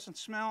 No, it doesn't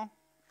smell.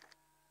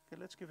 Okay,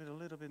 let's give it a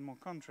little bit more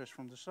contrast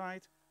from the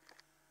side.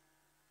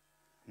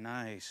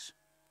 Nice.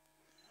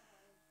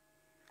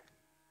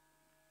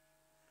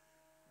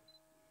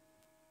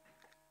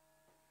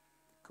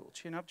 Cool.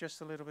 Chin up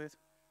just a little bit.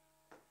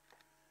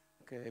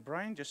 Okay,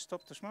 Brian, just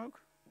stop the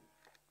smoke.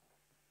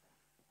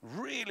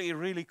 Really,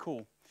 really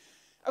cool.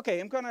 Okay,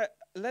 I'm gonna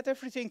let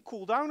everything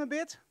cool down a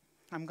bit.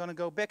 I'm gonna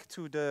go back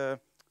to the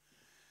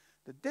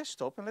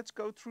desktop and let's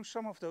go through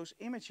some of those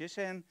images.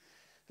 And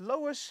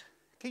Lois,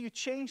 can you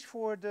change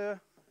for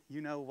the,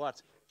 you know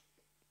what?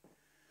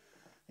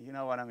 You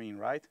know what I mean,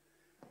 right?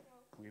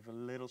 We have a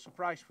little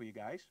surprise for you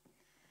guys.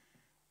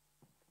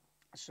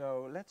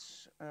 So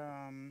let's,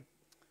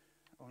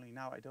 only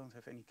now I don't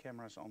have any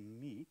cameras on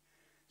me.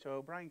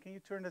 So Brian, can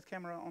you turn that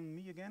camera on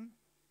me again?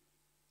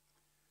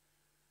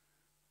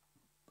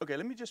 Okay,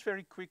 let me just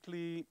very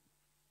quickly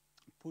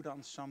put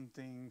on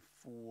something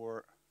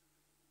for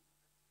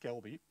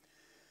Kelby.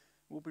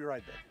 We'll be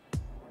right back.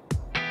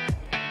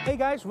 Hey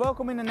guys,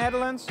 welcome in the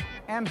Netherlands,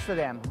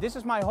 Amsterdam. This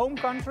is my home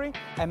country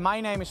and my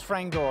name is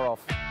Frank Dorhoff.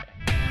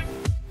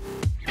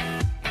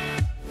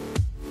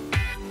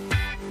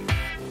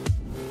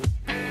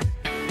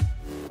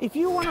 If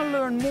you want to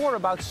learn more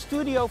about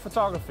studio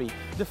photography,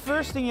 the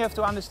first thing you have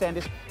to understand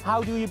is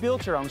how do you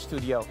build your own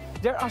studio.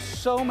 There are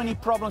so many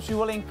problems you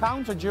will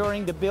encounter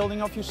during the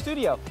building of your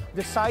studio.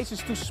 The size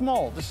is too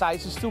small, the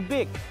size is too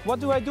big.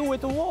 What do I do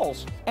with the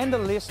walls? And the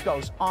list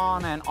goes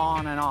on and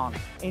on and on.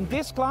 In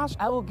this class,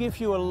 I will give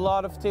you a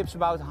lot of tips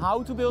about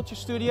how to build your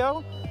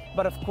studio.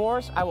 But of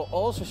course, I will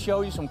also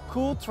show you some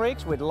cool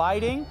tricks with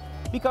lighting,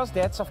 because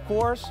that's of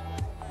course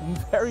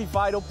very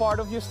vital part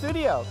of your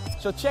studio.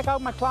 So check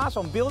out my class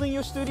on building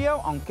your studio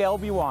on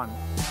Kelby 1.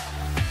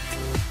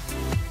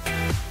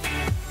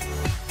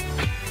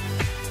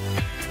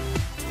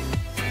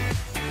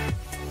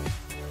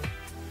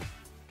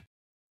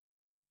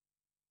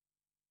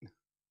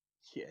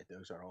 Yeah,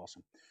 those are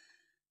awesome.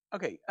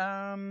 Okay,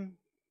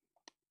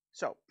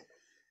 so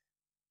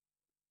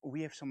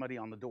we have somebody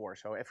on the door,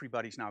 so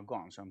everybody's now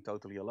gone, so I'm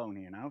totally alone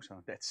here now,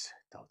 so that's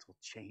a total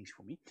change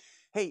for me.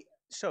 Hey,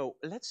 so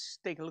let's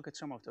take a look at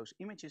some of those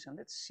images and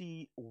let's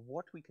see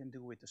what we can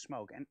do with the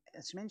smoke. And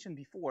as mentioned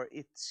before,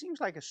 it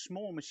seems like a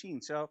small machine,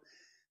 so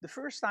the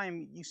first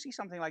time you see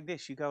something like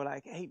this, you go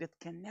like, hey, that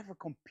can never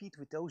compete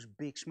with those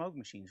big smoke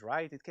machines,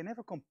 right? It can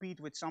never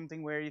compete with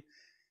something where you,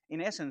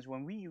 in essence,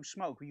 when we use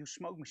smoke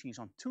machines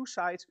on two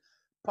sides,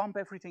 pump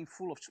everything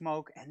full of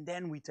smoke, and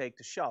then we take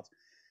the shot.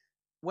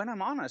 When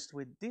I'm honest,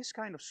 with this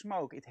kind of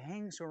smoke, it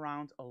hangs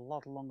around a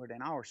lot longer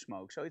than our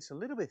smoke. So it's a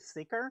little bit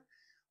thicker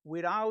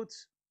without,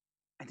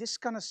 and this is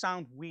gonna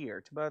sound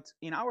weird, but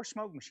in our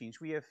smoke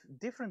machines, we have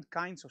different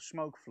kinds of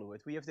smoke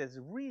fluid. We have this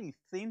really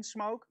thin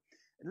smoke,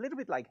 a little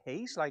bit like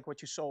haze, like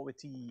what you saw with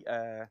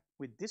the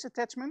with this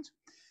attachment.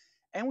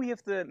 And we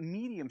have the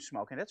medium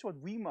smoke, and that's what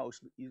we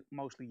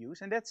mostly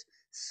use, and that's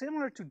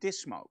similar to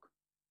this smoke.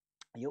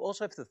 You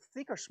also have the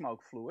thicker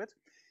smoke fluid,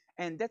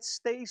 and that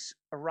stays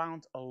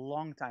around a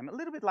long time, a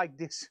little bit like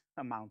this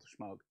amount of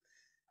smoke.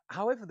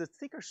 However, the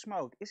thicker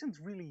smoke isn't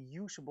really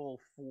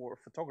usable for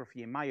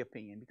photography, in my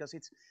opinion, because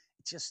it's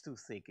just too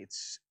thick.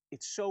 It's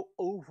so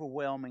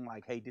overwhelming,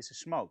 like, hey, this is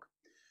smoke.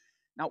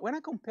 Now, when I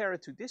compare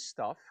it to this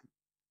stuff,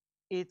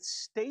 it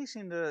stays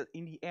in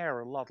the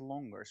air a lot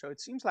longer, so it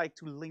seems like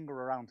to linger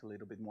around a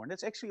little bit more. And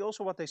that's actually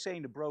also what they say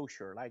in the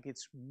brochure, like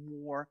it's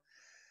more,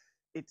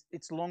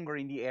 it's longer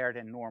in the air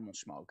than normal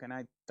smoke. And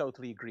I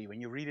totally agree.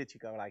 When you read it, you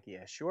go like,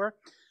 yeah, sure.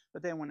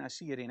 But then when I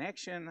see it in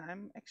action,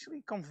 I'm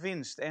actually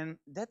convinced. And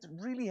that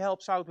really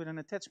helps out with an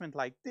attachment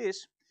like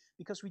this,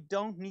 because we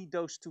don't need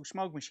those two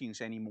smoke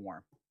machines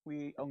anymore.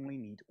 We only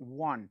need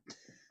one.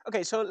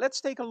 Okay, so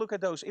let's take a look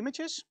at those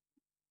images.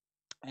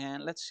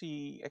 And let's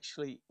see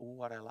actually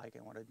what I like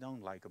and what I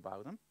don't like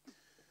about them.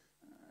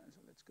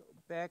 So let's go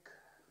back.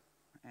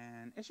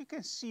 And as you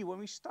can see, when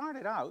we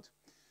started out,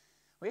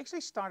 we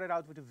actually started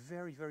out with a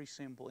very, very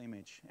simple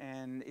image.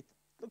 And it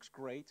looks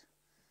great.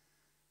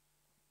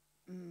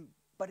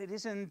 But it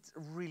isn't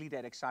really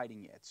that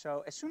exciting yet.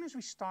 So as soon as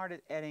we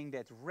started adding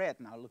that red,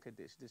 now look at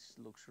this. This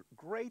looks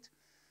great.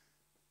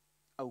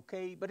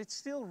 Okay, but it's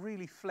still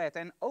really flat,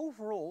 and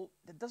overall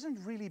that doesn't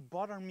really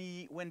bother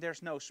me when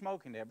there's no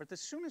smoke in there. But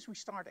as soon as we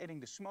start adding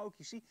the smoke,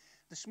 you see,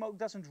 the smoke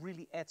doesn't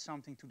really add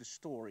something to the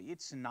story.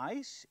 It's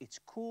nice, it's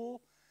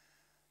cool,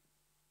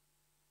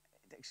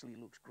 it actually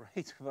looks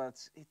great,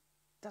 but it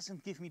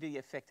doesn't give me the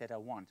effect that I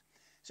want.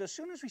 So as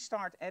soon as we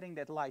start adding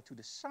that light to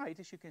the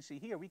side, as you can see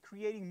here, we're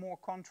creating more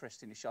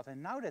contrast in the shot,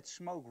 and now that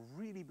smoke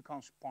really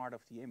becomes part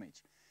of the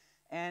image.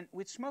 And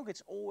with smoke,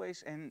 it's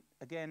always, and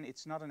again,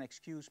 it's not an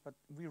excuse, but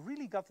we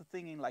really got the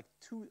thing in like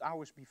 2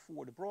 hours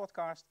before the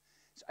broadcast,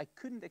 so I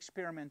couldn't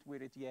experiment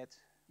with it yet.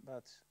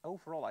 But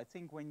overall, I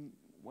think when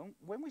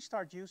we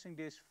start using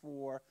this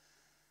for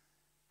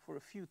a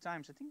few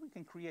times, I think we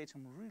can create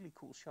some really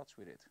cool shots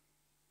with it.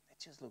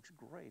 It just looks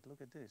great. Look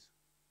at this.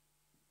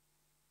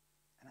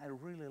 And I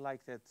really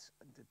like that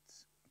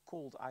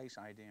cold ice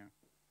idea.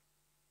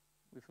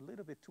 With a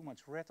little bit too much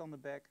red on the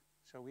back,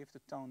 so we have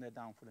to tone that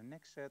down for the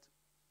next set.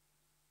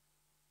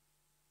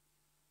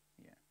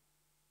 Yeah,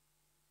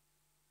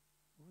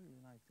 really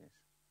like this.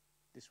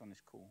 This one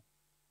is cool.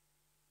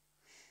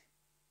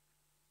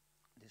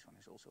 This one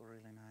is also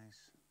really nice.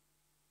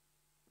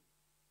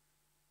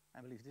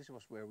 I believe this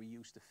was where we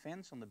used the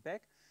fence on the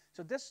back.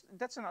 So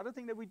that's another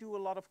thing that we do a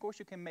lot. Of course,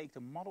 you can make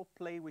the model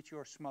play with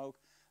your smoke,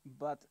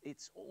 but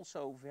it's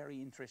also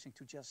very interesting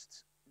to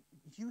just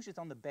use it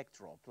on the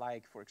backdrop.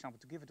 Like, for example,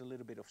 to give it a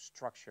little bit of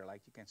structure,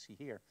 like you can see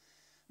here.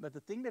 But the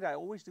thing that I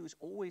always do is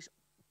always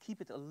keep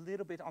it a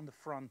little bit on the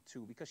front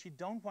too, because you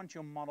don't want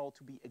your model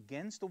to be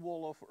against the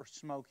wall of or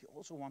smoke. You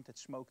also want that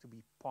smoke to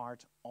be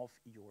part of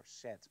your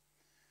set.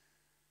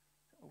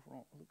 So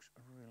overall, it looks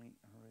really,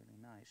 really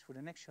nice. For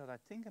the next shot, I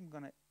think I'm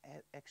gonna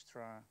add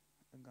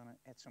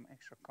some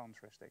extra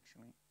contrast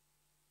actually.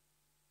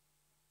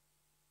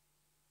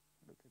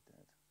 Look at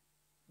that,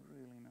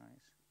 really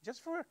nice.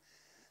 Just for,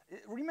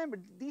 remember,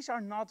 these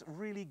are not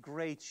really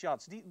great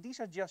shots. These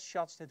are just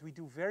shots that we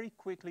do very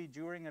quickly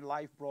during a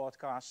live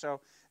broadcast.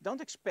 So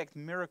don't expect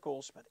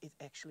miracles, but it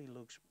actually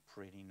looks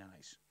pretty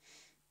nice.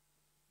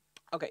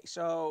 Okay,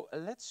 so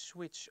let's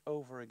switch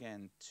over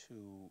again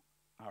to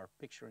our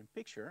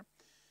picture-in-picture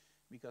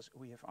because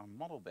we have our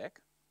model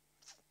back.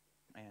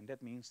 And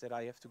that means that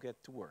I have to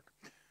get to work.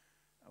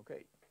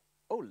 Okay.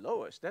 Oh,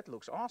 Lois, that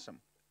looks awesome.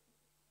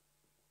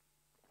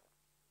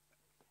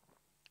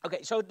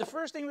 Okay, so the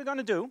first thing we're going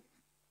to do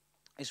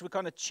is we're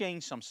going to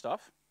change some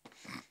stuff.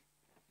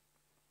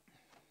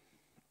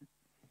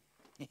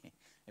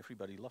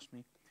 Everybody lost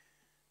me.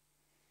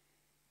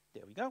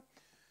 There we go.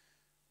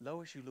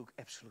 Lois, you look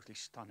absolutely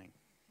stunning.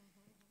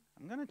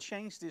 I'm going to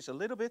change this a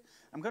little bit.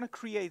 I'm going to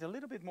create a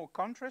little bit more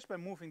contrast by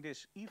moving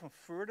this even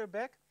further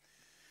back.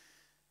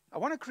 I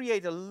want to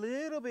create a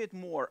little bit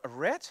more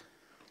red.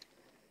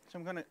 So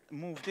I'm going to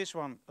move this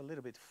one a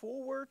little bit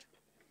forward.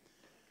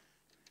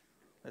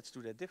 Let's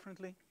do that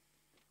differently.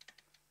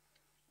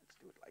 Let's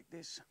do it like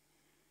this.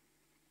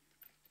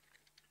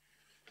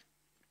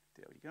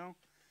 There we go.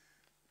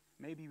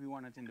 Maybe we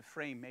want it in the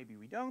frame, maybe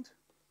we don't.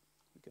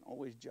 We can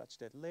always judge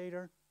that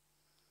later.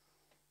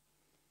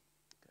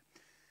 Okay.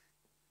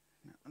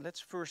 Now, let's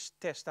first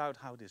test out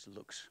how this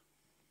looks.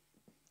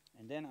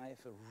 And then I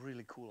have a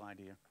really cool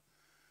idea.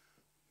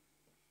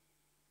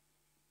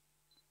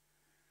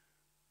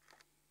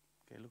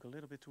 Okay, look a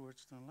little bit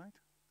towards the light.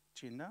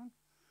 Chin down.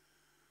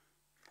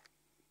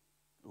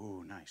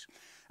 Ooh, nice.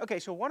 Okay,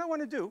 so what I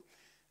want to do,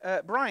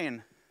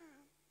 Brian,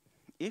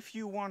 if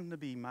you want to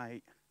be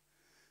my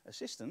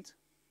assistant,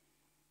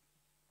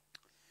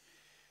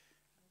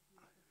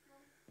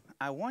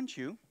 I want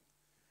you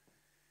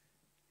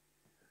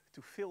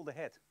to fill the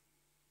head.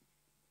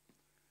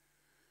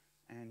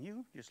 And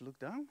you just look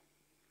down,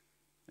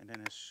 and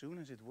then as soon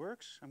as it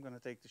works, I'm going to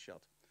take the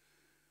shot.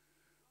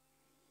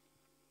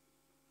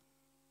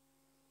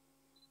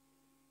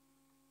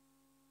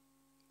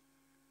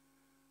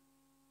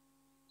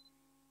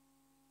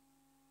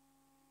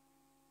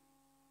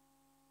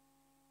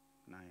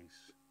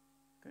 Nice.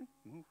 Okay,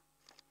 move.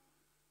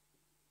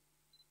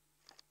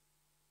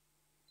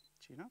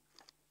 Chin up.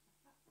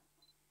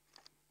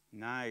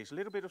 Nice. A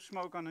little bit of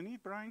smoke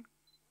underneath, Brian.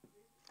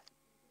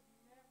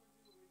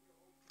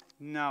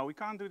 No, we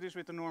can't do this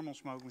with the normal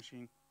smoke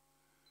machine.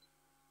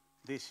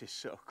 This is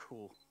so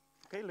cool.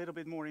 Okay, a little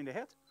bit more in the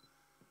head.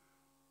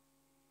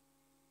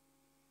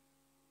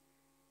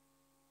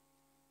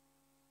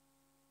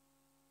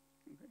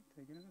 Okay,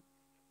 take it in.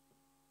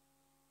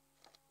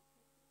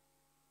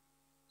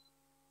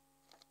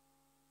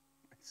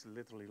 It's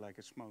literally like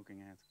a smoking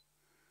head.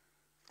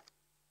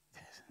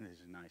 This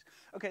is nice.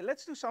 Okay,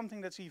 let's do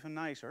something that's even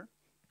nicer.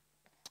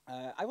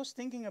 I was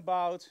thinking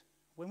about,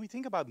 when we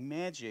think about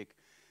magic,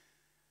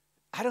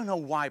 I don't know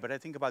why, but I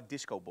think about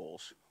disco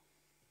balls.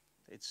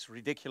 It's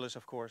ridiculous,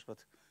 of course,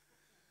 but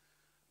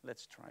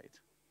let's try it.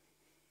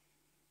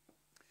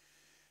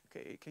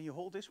 Okay, can you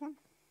hold this one?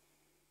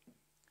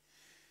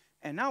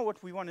 And now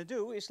what we want to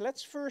do is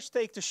let's first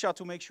take the shot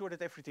to make sure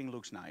that everything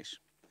looks nice.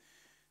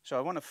 So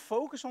I want to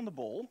focus on the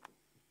ball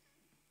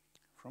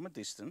from a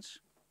distance.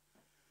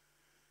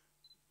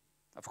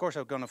 Of course,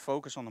 I'm going to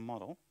focus on the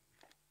model.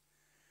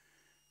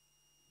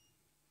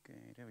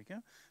 Okay, there we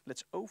go.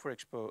 Let's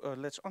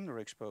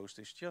underexpose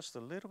this just a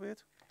little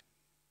bit.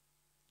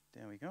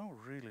 There we go.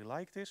 Really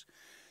like this.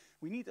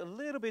 We need a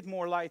little bit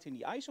more light in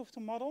the eyes of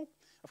the model.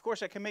 Of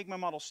course, I can make my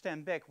model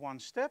stand back one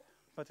step,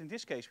 but in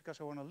this case,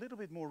 because I want a little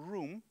bit more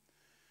room,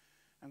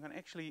 I'm going to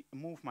actually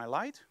move my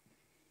light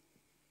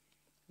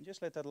and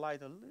just let that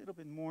light a little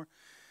bit more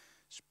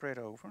spread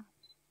over.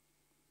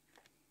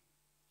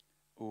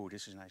 Oh,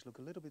 this is nice. Look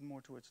a little bit more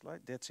towards the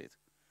light. That's it.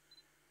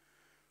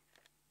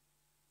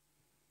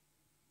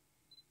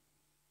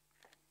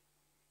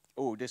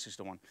 Oh, this is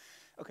the one.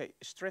 Okay,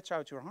 stretch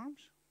out your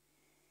arms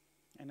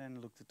and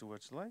then look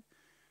towards the light.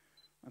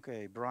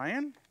 Okay,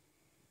 Brian,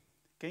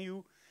 can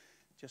you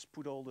just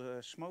put all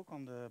the smoke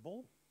on the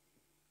ball?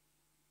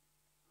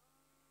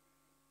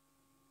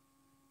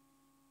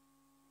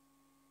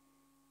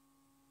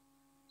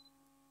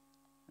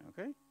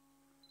 Okay.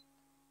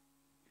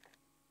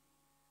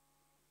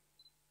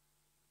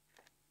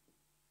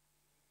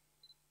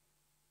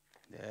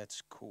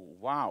 That's cool.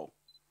 Wow.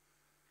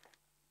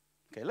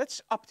 Okay,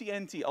 let's up the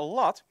ante a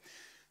lot.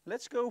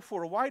 Let's go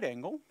for a wide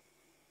angle.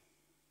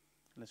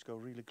 Let's go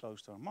really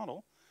close to our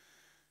model.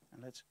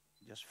 And let's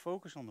just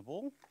focus on the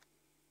ball.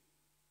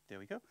 There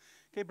we go.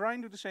 Okay,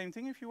 Brian, do the same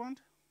thing if you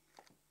want.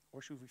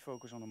 Or should we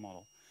focus on the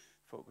model?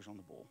 Focus on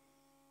the ball.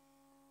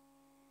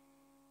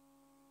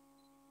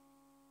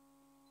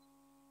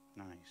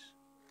 Nice.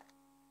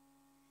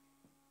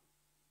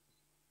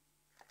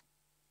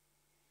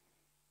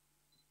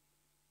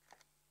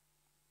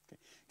 Okay.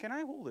 Can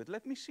I hold it?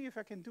 Let me see if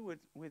I can do it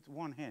with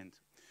one hand.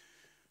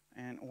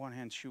 And one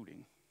hand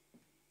shooting.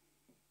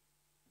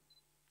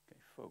 Okay,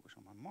 focus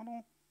on my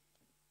model.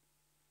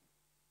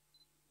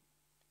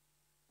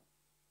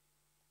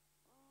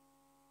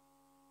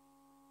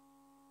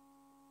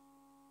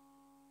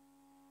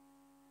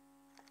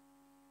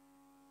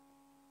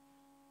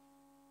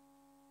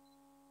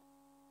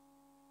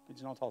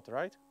 It's not hot,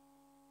 right?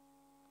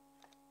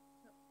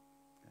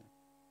 Okay.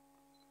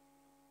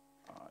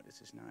 Oh,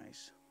 this is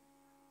nice.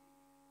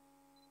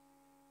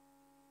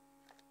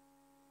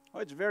 Oh,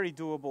 it's very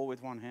doable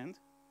with one hand.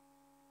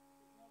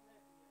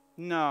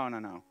 No, no,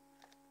 no.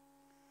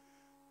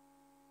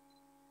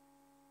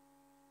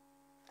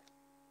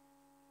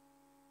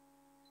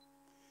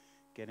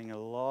 Getting a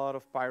lot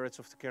of Pirates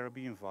of the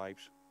Caribbean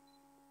vibes.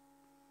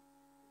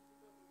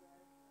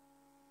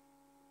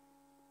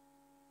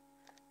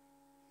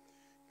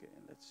 Okay,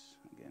 let's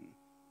again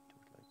do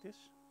it like this.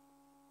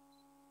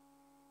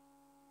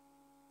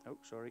 Oh,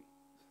 sorry.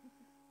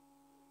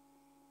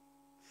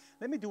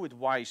 Let me do it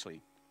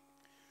wisely.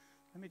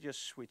 Let me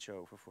just switch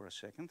over for a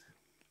second.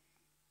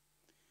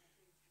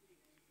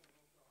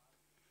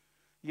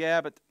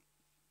 Yeah, but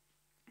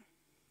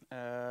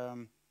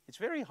it's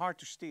very hard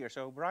to steer.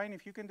 So, Brian,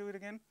 if you can do it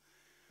again.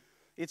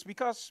 It's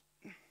because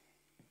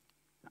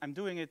I'm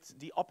doing it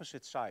the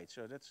opposite side,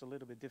 so that's a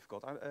little bit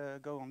difficult.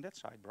 Go on that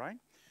side, Brian.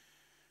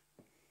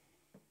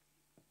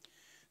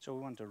 So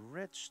we want a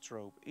red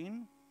strobe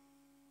in.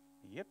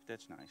 Yep,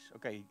 that's nice.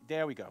 Okay,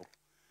 there we go.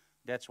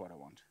 That's what I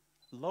want.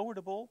 Lower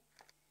the ball.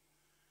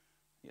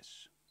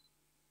 Yes.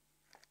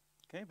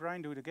 Okay,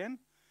 Brian, do it again.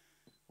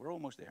 We're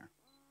almost there.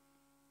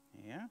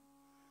 Yeah.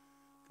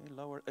 Okay,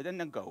 lower. And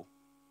then go.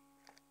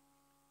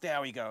 There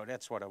we go.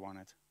 That's what I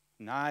wanted.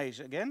 Nice.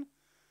 Again.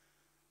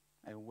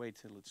 I wait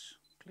till it's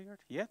cleared.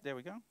 Yeah, there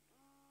we go.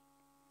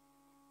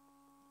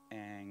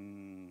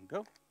 And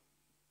go.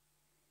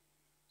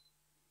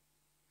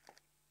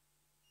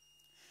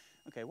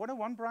 Okay, what I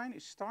want, Brian,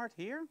 is start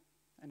here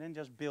and then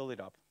just build it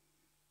up.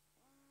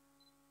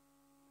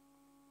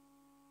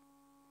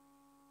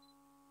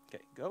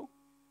 Okay, go.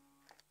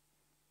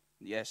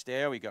 Yes,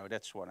 there we go.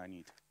 That's what I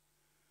need.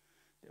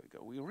 There we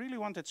go. We really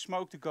want that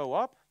smoke to go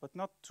up, but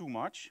not too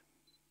much.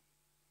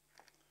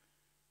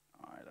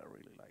 All right, I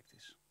really like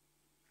this.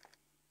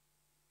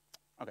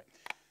 Okay.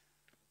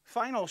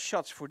 Final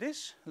shots for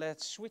this.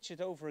 Let's switch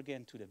it over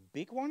again to the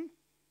big one.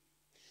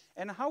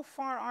 And how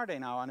far are they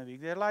now,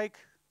 Annemiek?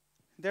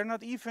 They're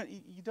not even,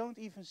 you don't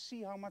even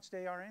see how much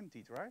they are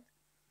emptied, right?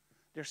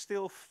 They're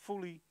still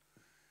fully.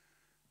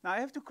 Now I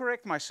have to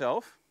correct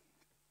myself.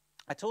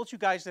 I told you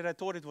guys that I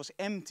thought it was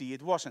empty.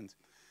 It wasn't.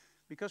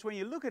 Because when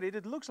you look at it,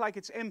 it looks like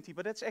it's empty,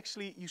 but that's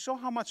actually, you saw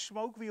how much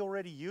smoke we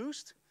already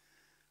used?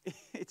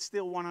 It's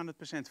still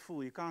 100%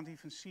 full. You can't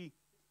even see.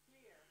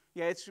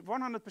 Yeah, it's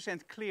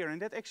 100% clear, and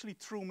that actually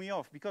threw me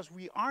off because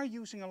we are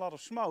using a lot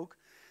of smoke,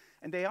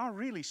 and they are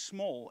really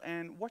small.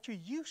 And what you're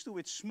used to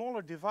with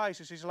smaller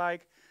devices is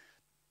like,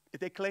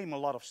 they claim a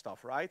lot of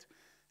stuff, right?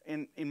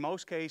 In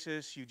most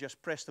cases, you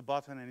just press the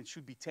button and it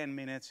should be 10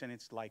 minutes and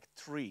it's like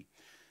 3.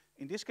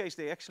 In this case,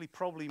 they actually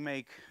probably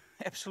make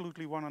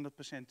absolutely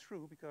 100%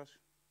 true because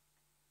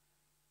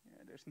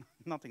yeah, there's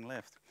nothing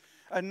left.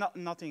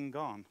 Nothing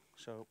gone.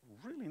 So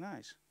really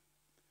nice.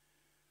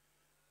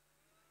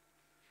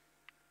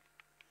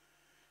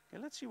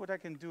 Okay, let's see what I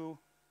can do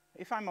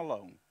if I'm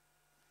alone.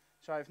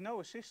 So I have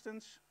no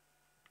assistance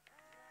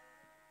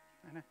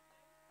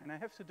and I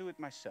have to do it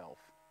myself.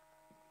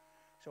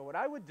 So what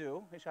I would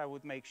do is I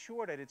would make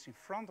sure that it's in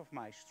front of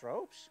my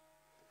strobes.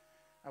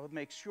 I would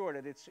make sure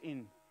that it's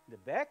in the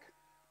back.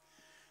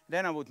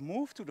 Then I would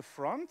move to the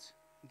front,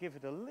 give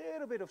it a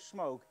little bit of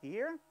smoke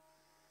here.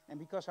 And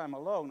because I'm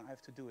alone, I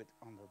have to do it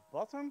on the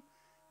bottom.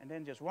 And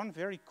then just one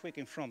very quick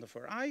in front of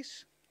her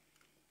eyes.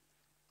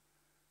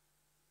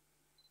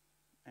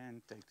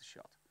 And take the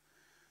shot.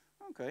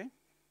 Okay.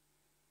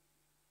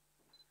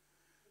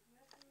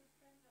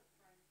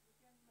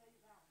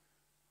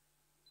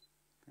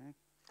 Okay.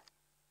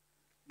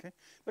 Okay.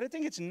 But I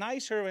think it's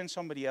nicer when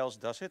somebody else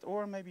does it,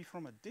 or maybe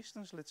from a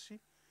distance, let's see.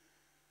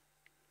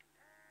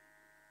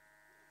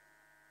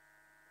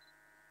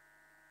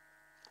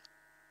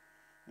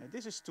 Yeah,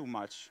 this is too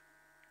much.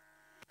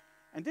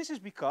 And this is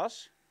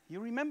because, you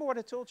remember what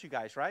I told you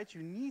guys, right?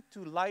 You need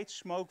to light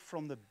smoke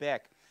from the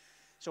back.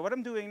 So what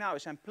I'm doing now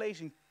is I'm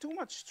placing too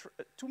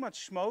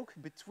much smoke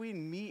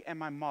between me and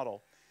my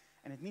model.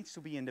 And it needs to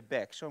be in the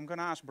back. So I'm going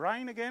to ask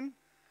Brian again.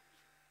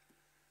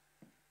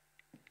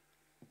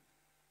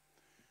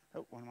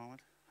 Oh, one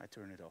moment. I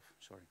turn it off.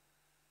 Sorry.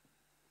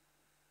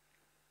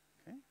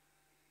 Okay.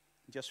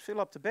 Just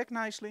fill up the back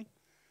nicely.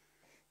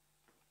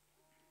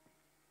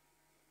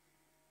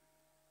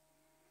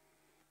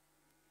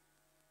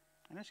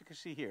 And as you can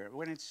see here,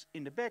 when it's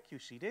in the back, you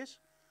see this.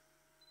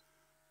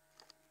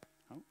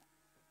 Oh.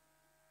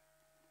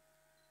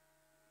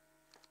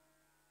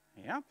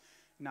 Yeah.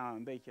 Now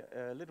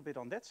a little bit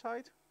on that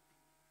side.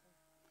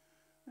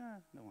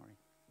 Don't worry.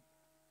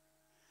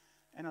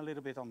 And a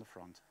little bit on the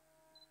front.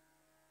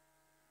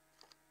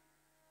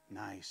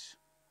 Nice.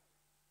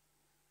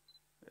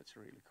 That's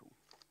really cool.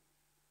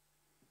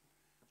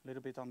 A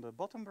little bit on the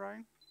bottom,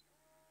 Brian.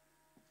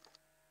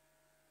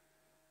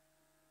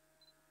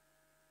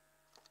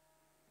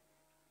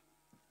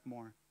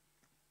 More.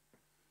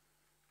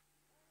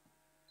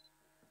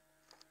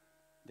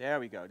 There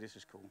we go. This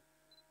is cool.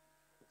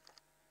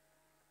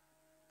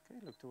 Okay,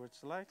 look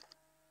towards the light.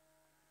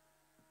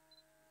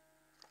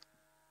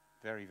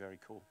 Very, very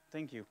cool.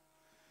 Thank you.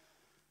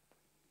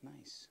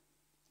 Nice.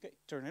 Okay,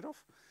 turn it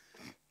off.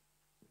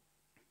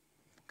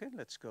 Okay,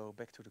 let's go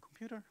back to the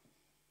computer.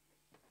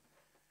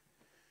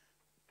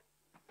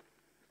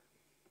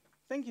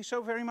 Thank you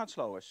so very much,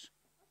 Lois.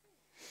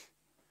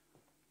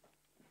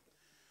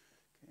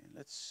 Okay,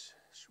 let's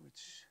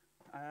switch.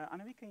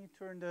 Annelie, can you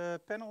turn the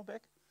panel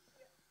back?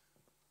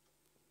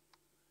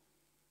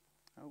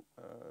 Oh,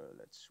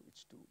 let's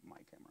switch to my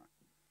camera.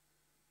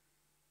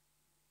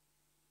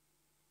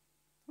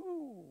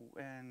 Ooh,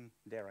 and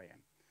there I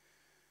am.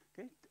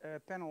 Okay,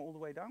 panel all the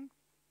way down.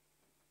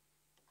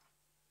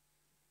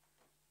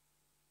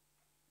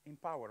 In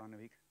power,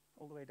 Annelie.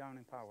 All the way down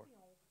in power.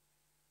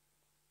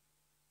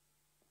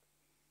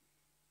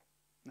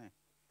 No.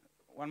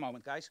 One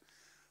moment, guys.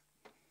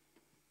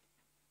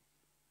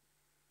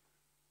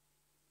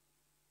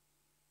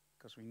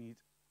 Because we need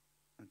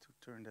to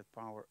turn that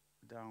power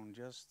down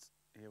just,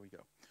 here we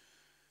go.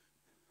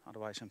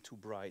 Otherwise I'm too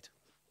bright.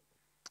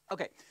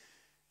 Okay,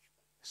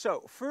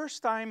 so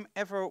first time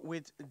ever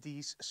with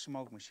these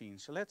smoke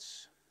machines. So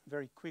let's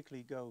very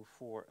quickly go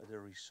for the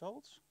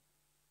results.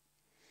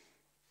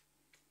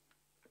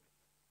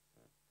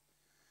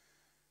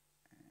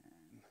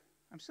 And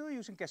I'm still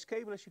using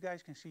Cascable, as you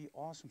guys can see.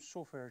 Awesome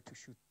software to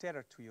shoot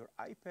tethered to your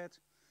iPad.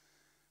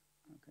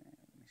 Okay,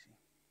 let me see.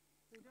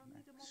 We don't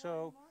need a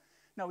model anymore?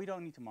 No, we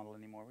don't need to model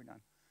anymore, we're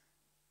done.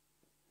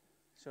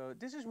 So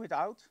this is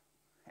without,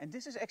 and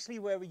this is actually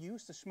where we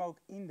use the smoke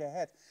in the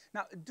head.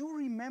 Now, do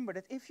remember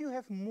that if you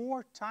have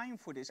more time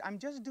for this, I'm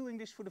just doing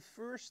this for the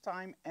first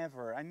time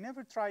ever. I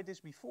never tried this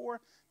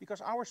before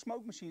because our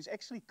smoke machines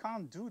actually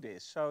can't do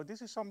this. So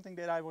this is something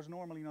that I was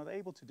normally not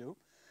able to do.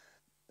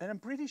 And I'm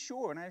pretty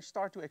sure when I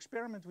start to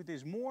experiment with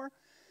this more,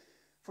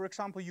 for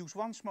example, use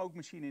one smoke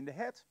machine in the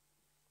head,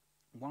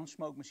 one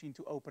smoke machine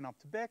to open up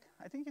the back,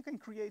 I think you can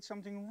create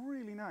something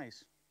really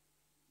nice.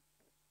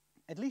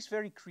 At least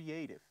very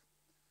creative.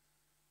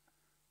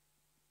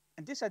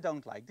 And this I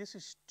don't like. This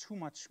is too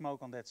much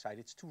smoke on that side.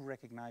 It's too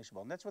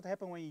recognizable. And that's what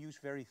happens when you use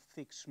very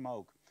thick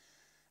smoke.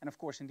 And of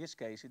course, in this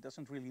case, it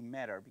doesn't really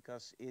matter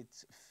because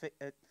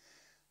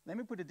let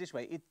me put it this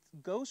way. It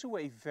goes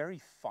away very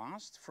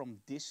fast from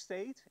this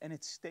state and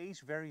it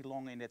stays very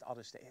long in that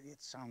other state.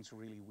 It sounds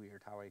really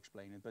weird how I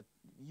explain it, but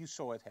you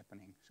saw it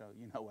happening, so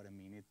you know what I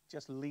mean. It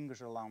just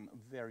lingers around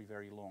very,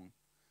 very long.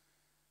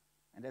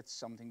 And that's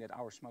something that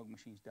our smoke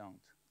machines don't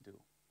do.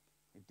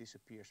 It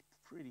disappears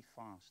pretty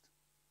fast.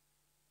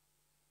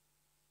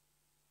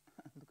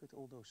 Look at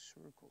all those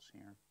circles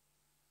here.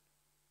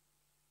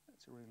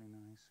 That's really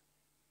nice.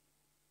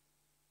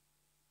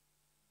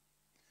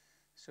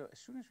 So as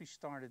soon as we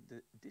started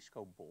the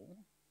disco ball,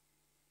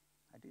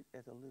 I did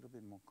add a little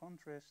bit more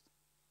contrast.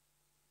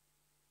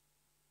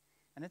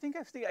 And I think I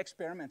have to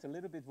experiment a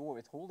little bit more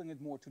with holding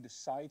it more to the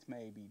side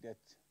maybe, that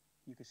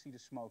you can see the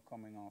smoke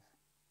coming off.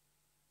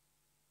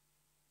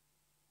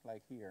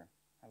 Like here.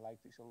 I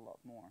like this a lot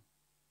more.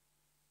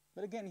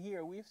 But again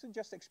here, we have to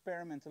just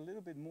experiment a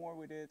little bit more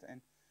with it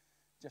and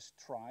just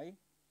try.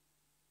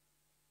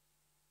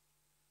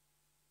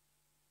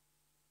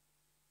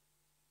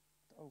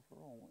 But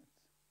overall,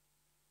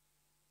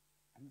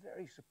 I'm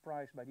very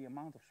surprised by the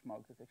amount of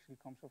smoke that actually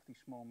comes off these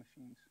small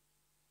machines.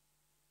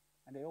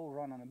 And they all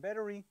run on a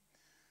battery,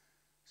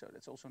 so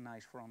that's also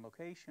nice for on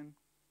location.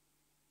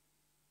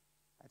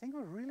 I think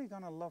we're really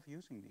gonna love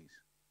using these.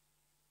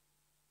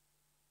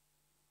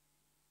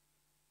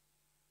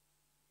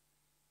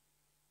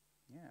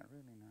 Yeah,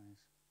 really nice.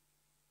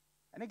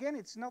 And again,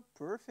 it's not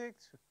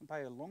perfect by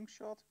a long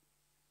shot.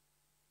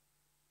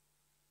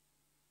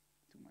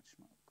 Too much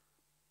smoke.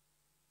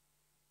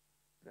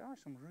 There are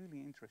some really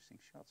interesting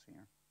shots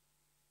here.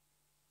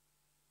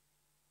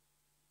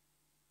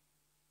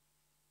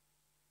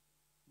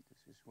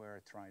 This is where I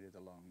tried it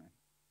alone.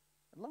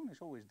 Alone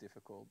is always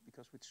difficult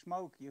because with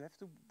smoke you have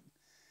to...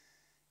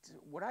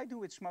 What I do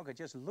with smoke, I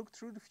just look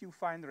through the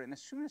viewfinder and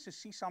as soon as I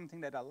see something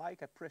that I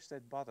like, I press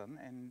that button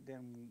and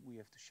then we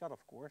have to shut,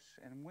 of course.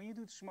 And when you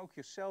do the smoke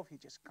yourself, you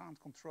just can't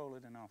control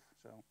it enough.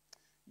 So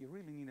you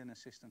really need an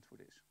assistant for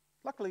this.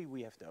 Luckily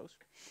we have those.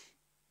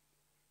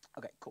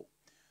 Okay, cool.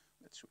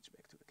 Let's switch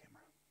back to the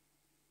camera.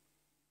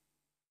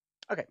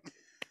 Okay,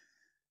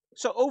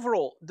 so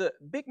overall, the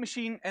big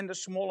machine and the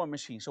smaller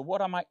machine. So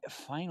what are my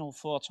final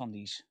thoughts on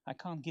these? I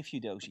can't give you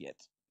those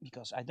yet,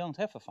 because I don't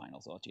have a final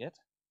thought yet.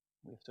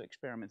 We have to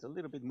experiment a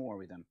little bit more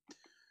with them.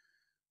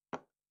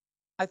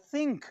 I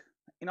think,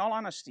 in all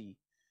honesty,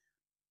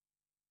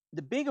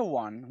 the bigger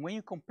one, when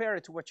you compare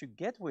it to what you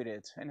get with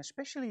it, and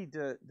especially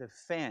the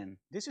fan,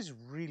 this is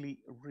really,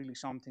 really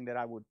something that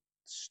I would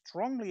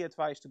strongly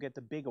advise to get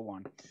the bigger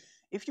one.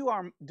 If you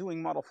are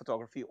doing model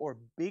photography or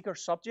bigger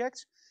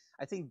subjects,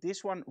 I think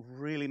this one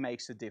really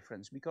makes a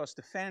difference because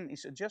the fan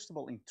is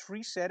adjustable in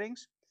 3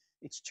 settings.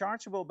 It's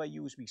chargeable by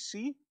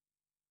USB-C.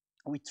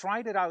 We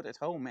tried it out at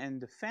home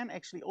and the fan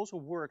actually also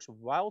works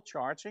while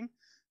charging.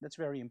 That's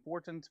very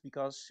important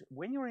because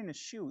when you're in a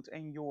shoot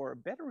and your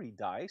battery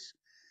dies,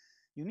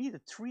 you need a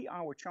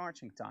 3-hour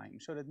charging time.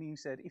 So that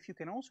means that if you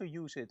can also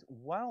use it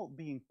while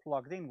being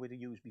plugged in with a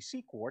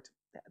USB-C cord,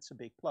 that's a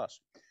big plus.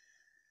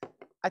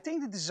 I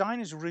think the design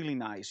is really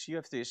nice. You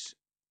have this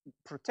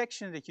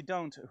protection that you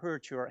don't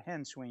hurt your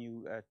hands when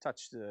you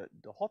touch the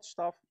hot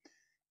stuff.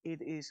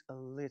 It is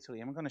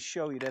literally, I'm going to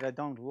show you that I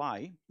don't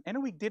lie.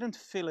 And we didn't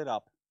fill it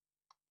up.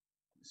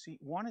 She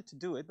wanted to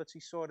do it, but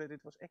she saw that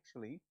it was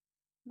actually,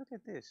 look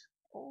at this,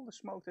 all the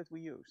smoke that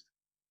we used.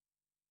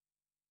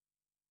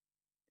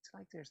 It's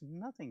like there's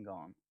nothing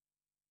gone.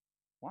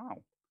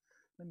 Wow.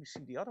 Let me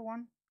see the other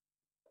one.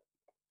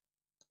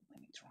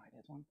 Let me try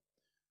that one.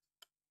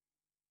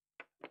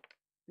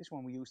 This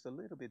one we used a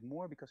little bit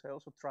more because I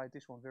also tried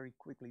this one very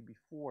quickly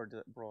before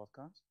the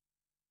broadcast.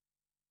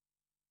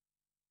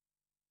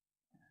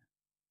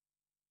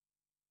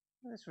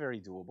 That's very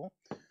doable.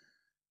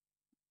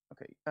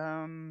 Okay.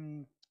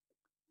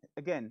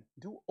 Again,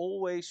 do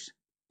always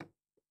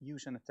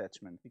use an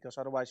attachment because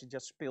otherwise it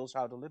just spills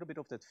out a little bit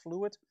of that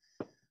fluid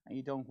and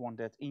you don't want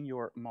that in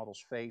your model's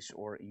face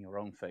or in your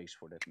own face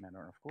for that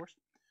matter, of course.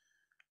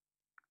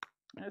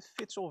 And it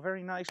fits all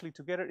very nicely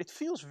together. It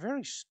feels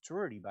very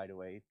sturdy, by the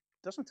way.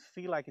 It doesn't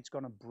feel like it's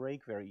going to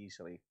break very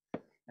easily.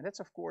 And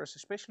that's, of course,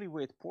 especially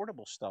with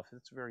portable stuff,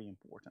 that's very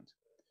important.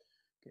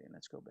 Okay,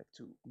 let's go back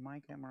to my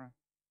camera.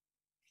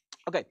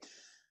 Okay,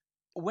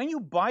 when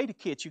you buy the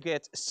kit, you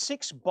get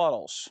 6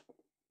 bottles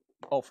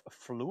of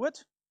fluid,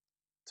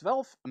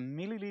 12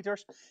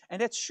 milliliters,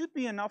 and that should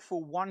be enough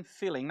for one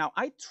filling. Now,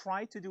 I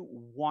tried to do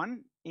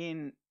one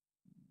in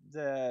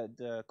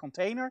the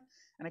container,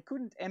 and I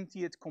couldn't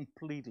empty it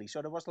completely,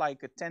 so there was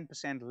like a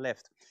 10%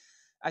 left.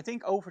 I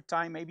think over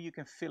time, maybe you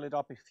can fill it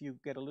up if you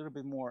get a little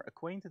bit more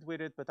acquainted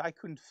with it, but I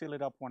couldn't fill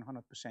it up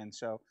 100%.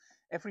 So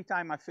every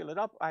time I fill it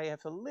up, I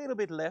have a little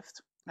bit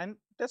left. And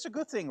that's a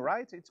good thing,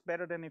 right? It's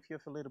better than if you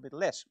have a little bit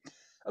less.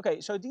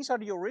 Okay, so these are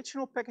the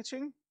original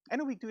packaging.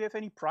 Anyway, do you have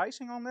any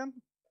pricing on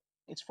them?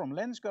 It's from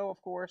Lensgo, of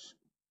course.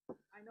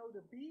 I know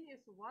the B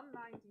is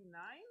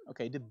 199.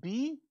 Okay, the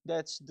B,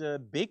 that's the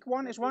big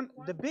one,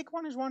 the big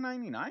one is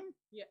 199?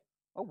 Yeah.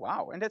 Oh,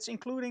 wow. And that's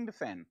including the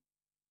fan.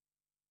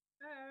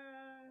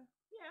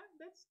 Yeah,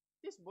 that's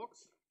this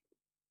box.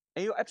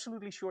 Are you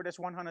absolutely sure that's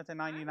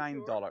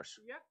 $199? Sure.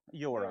 Yeah.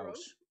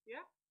 Euros.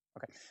 Yeah.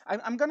 Okay.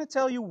 I'm going to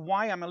tell you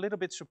why I'm a little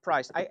bit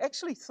surprised. I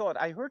actually thought,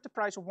 I heard the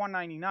price of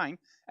 $199,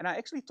 and I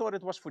actually thought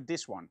it was for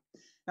this one.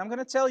 Now I'm going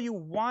to tell you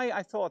why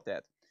I thought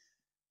that.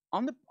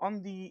 On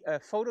the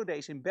photo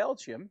days in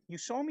Belgium, you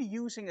saw me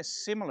using a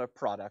similar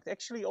product,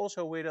 actually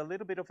also with a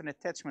little bit of an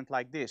attachment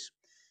like this.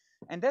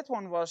 And that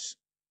one was,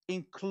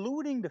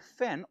 including the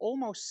fan,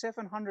 almost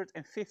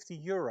 750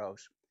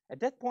 euros.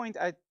 At that point,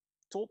 I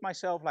told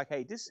myself, like,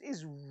 hey, this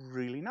is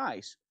really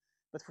nice.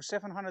 But for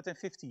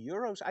 750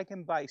 euros, I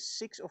can buy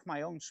 6 of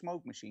my own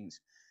smoke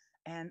machines.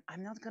 And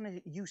I'm not going to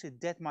use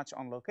it that much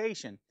on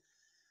location.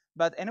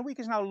 But Anouk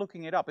is now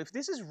looking it up. If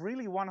this is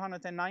really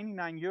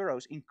 199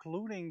 euros,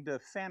 including the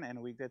fan,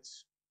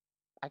 Anouk,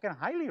 I can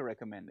highly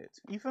recommend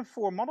it. Even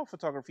for model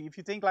photography, if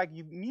you think like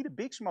you need a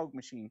big smoke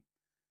machine,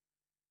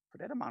 for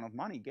that amount of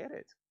money, get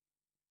it.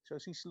 So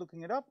she's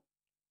looking it up.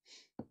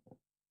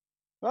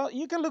 Well,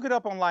 you can look it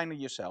up online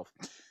yourself.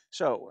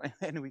 So,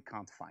 and we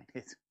can't find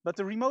it. But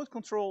the remote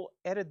control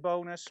added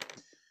bonus,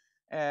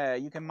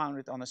 you can mount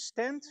it on a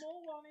stand. The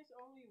small one is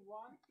only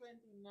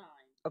 129.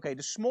 Okay,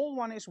 the small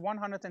one is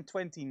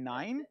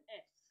 129. The S.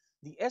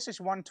 The S is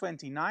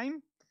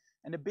 129.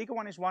 And the bigger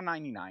one is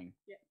 199.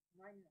 Yeah,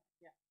 99,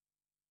 yeah.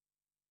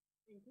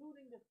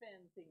 Including the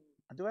fan thing.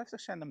 Do I have to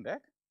send them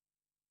back?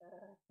 I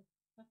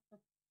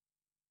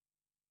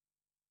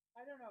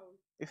don't know.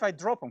 If I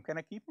drop them, can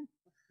I keep them?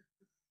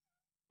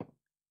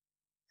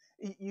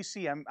 You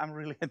see, I'm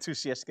really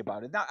enthusiastic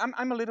about it. Now,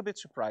 I'm a little bit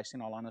surprised,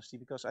 in all honesty,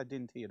 because I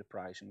didn't hear the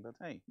pricing. But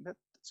hey,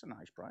 that's a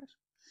nice price.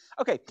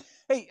 Okay,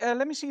 hey,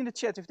 let me see in the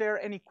chat if there are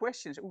any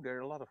questions. Oh, there are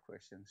a lot of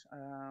questions.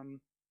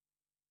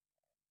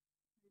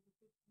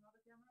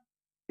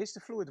 Is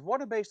the fluid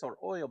water-based or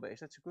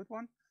oil-based? That's a good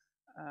one.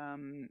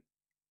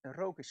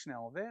 Rook is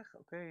snel weg.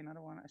 Okay,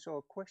 another one. I saw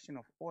a question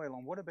of oil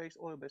on water-based.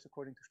 Oil-based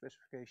according to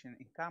specification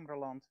in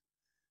cameraland.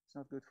 It's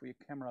not good for your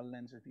camera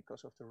lenses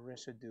because of the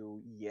residue.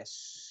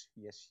 Yes,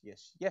 yes,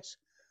 yes, yes.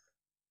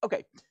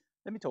 Okay,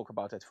 let me talk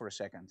about that for a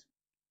second.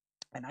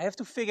 And I have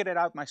to figure that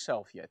out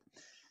myself yet.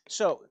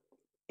 So,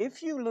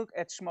 if you look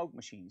at smoke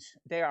machines,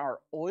 there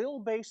are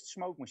oil-based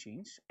smoke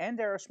machines and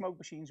there are smoke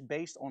machines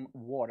based on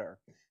water.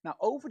 Now,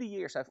 over the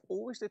years, I've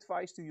always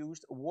advised to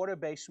use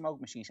water-based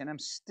smoke machines, and I'm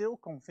still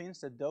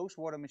convinced that those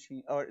smoke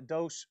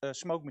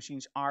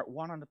machines are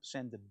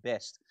 100% the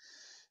best.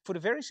 For the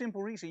very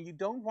simple reason, you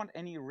don't want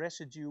any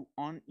residue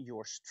on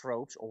your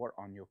strobes or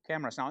on your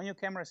cameras. Now, on your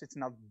cameras, it's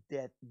not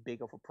that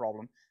big of a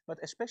problem, but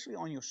especially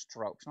on your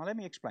strobes. Now, let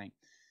me explain.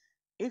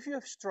 If you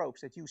have strobes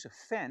that use a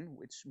fan,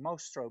 which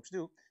most strobes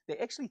do, they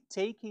actually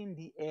take in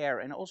the air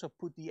and also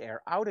put the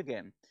air out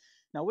again.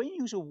 Now, when you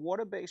use a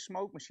water-based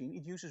smoke machine,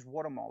 it uses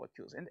water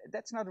molecules. And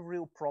that's not a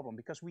real problem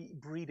because we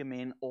breathe them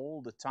in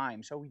all the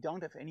time. So we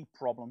don't have any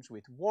problems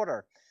with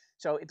water.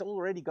 So it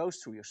already goes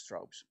through your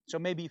strobes. So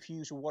maybe if you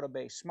use a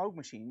water-based smoke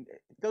machine,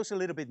 it goes a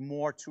little bit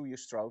more through your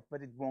strobe,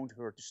 but it won't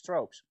hurt the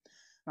strobes.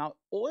 Now,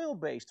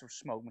 oil-based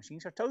smoke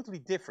machines are totally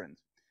different.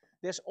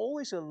 there's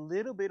always a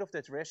little bit of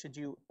that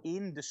residue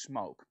in the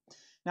smoke.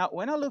 Now,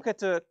 when I look at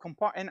the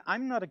and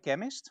I'm not a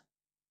chemist,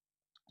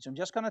 so I'm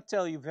just going to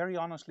tell you very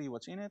honestly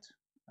what's in it.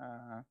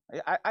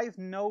 I have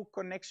no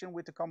connection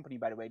with the company,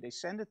 by the way. They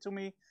send it to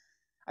me.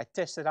 I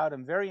test it out.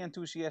 I'm very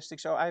enthusiastic,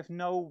 so I have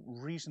no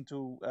reason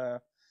to So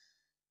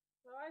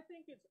I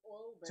think it's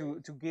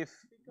oil-based. to give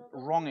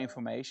wrong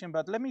information.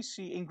 But let me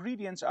see.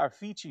 Ingredients are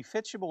VG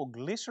vegetable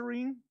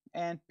glycerine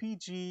and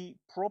PG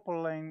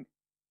propylene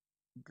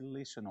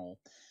glycinol.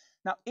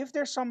 Now, if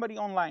there's somebody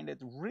online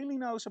that really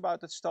knows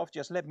about that stuff,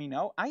 just let me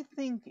know. I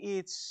think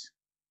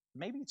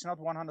maybe it's not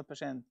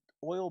 100%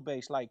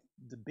 oil-based like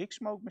the big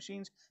smoke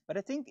machines, but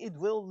I think it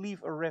will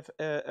leave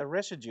a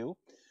residue.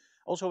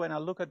 Also, when I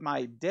look at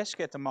my desk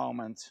at the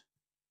moment,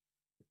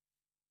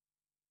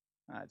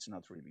 it's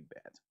not really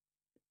bad.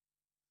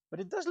 But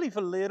it does leave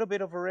a little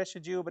bit of a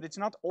residue, but it's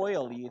not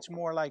oily. It's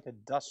more like a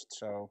dust,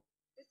 so.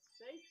 It's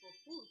safe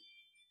for food.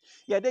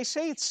 Yeah, they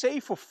say it's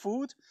safe for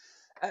food.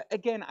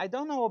 Again, I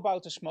don't know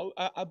about the smoke,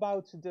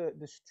 about the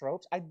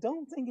strobes. I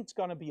don't think it's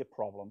going to be a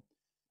problem.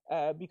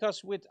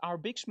 Because with our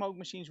big smoke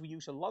machines, we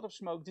use a lot of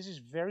smoke. This is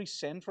very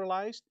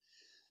centralized.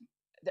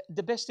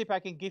 The best tip I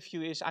can give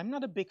you is I'm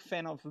not a big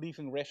fan of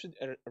leaving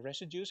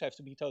residues. I have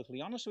to be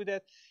totally honest with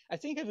that. I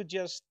think I would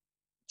just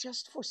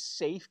for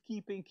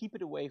safekeeping, keep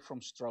it away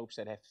from strobes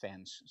that have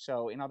fans.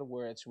 So in other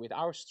words, with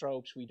our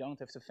strobes, we don't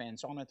have the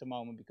fans on at the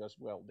moment because,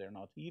 well, they're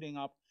not heating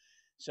up.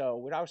 So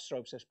with our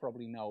strobes, there's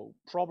probably no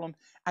problem.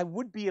 I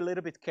would be a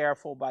little bit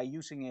careful by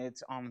using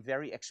it on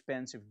very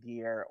expensive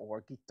gear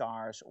or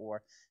guitars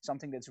or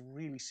something that's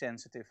really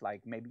sensitive,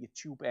 like maybe a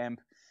tube amp.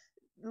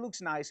 It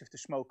looks nice if the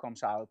smoke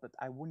comes out, but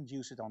I wouldn't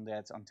use it on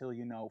that until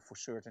you know for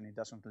certain it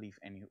doesn't leave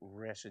any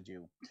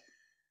residue.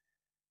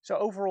 So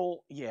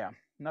overall, yeah,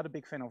 not a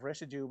big fan of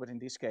residue, but in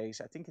this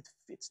case, I think it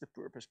fits the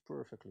purpose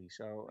perfectly.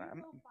 So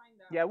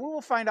yeah, we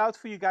will find out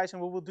for you guys,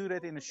 and we will do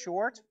that in a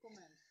short.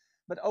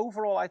 But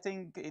overall, I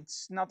think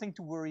it's nothing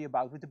to worry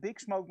about. With the big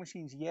smoke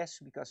machines, yes,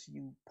 because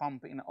you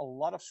pump in a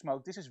lot of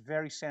smoke. This is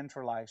very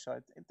centralized, so I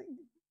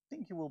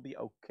think you will be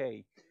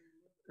okay.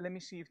 Let me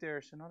see if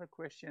there's another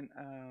question.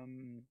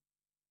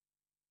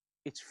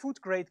 It's food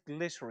grade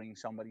glycerin,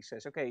 somebody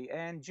says. Okay,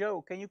 and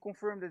Joe, can you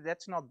confirm that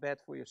that's not bad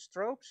for your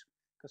strobes?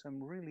 Because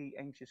I'm really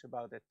anxious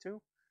about that too.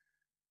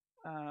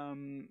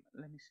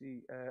 Let me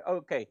see.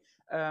 Okay,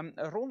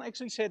 Ron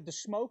actually said the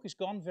smoke is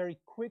gone very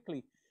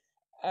quickly.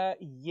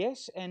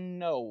 Yes and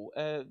no.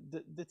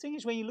 The thing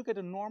is, when you look at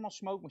a normal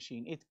smoke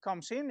machine, it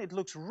comes in, it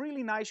looks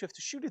really nice. You have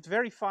to shoot it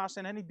very fast,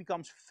 and then it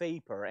becomes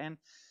vapor. And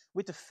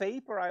with the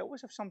vapor, I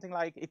always have something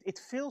like it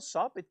fills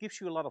up, it gives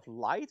you a lot of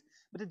light,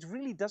 but it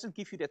really doesn't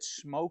give you that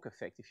smoke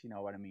effect, if you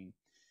know what I mean.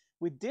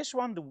 With this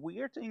one, the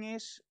weird thing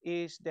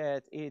is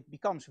that it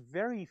becomes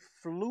very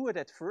fluid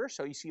at first.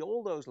 So you see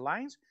all those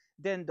lines,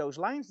 then those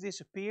lines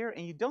disappear,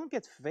 and you don't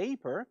get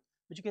vapor,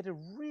 but you get a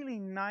really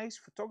nice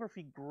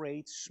photography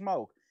grade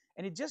smoke.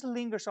 And it just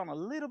lingers on a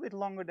little bit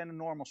longer than a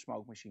normal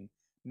smoke machine.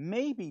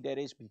 Maybe that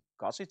is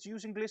because it's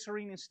using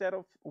glycerine instead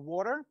of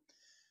water,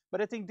 but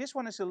I think this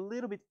one is a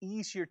little bit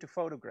easier to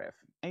photograph.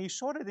 And you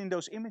saw that in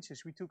those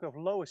images we took of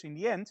Lois in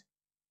the end.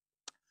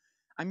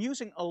 I'm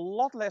using a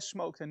lot less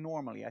smoke than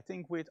normally. I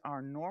think with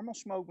our normal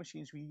smoke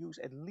machines, we use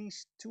at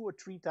least 2 or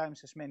 3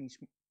 times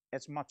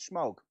as much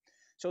smoke.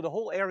 So the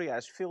whole area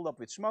is filled up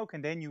with smoke,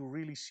 and then you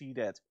really see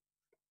that.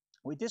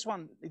 With this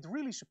one, it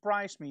really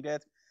surprised me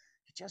that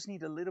you just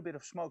need a little bit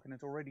of smoke and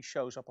it already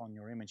shows up on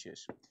your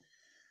images.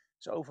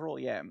 So overall,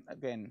 yeah,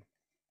 again,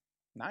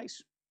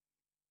 nice.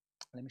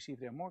 Let me see if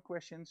there are more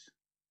questions.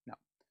 No.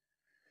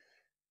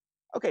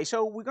 Okay,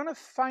 so we're gonna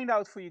find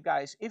out for you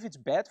guys if it's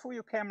bad for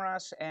your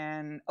cameras,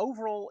 and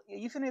overall,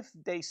 even if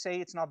they say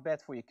it's not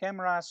bad for your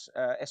cameras,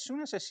 as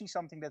soon as I see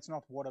something that's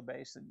not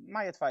water-based,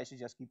 my advice is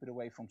just keep it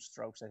away from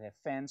strobes that have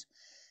fans.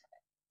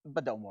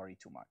 But don't worry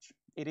too much.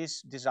 It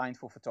is designed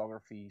for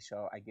photography,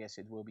 so I guess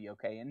it will be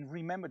okay. And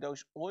remember,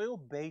 those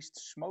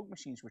oil-based smoke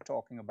machines we're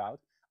talking about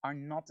are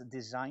not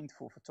designed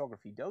for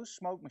photography. Those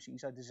smoke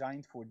machines are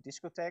designed for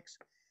discotheques,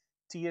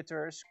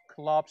 theaters,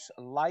 clubs,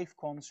 live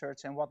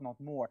concerts, and whatnot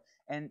more.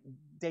 And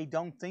they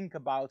don't think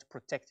about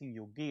protecting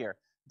your gear.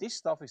 This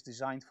stuff is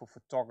designed for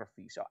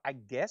photography. So I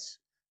guess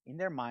in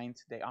their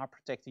mind, they are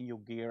protecting your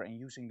gear and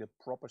using the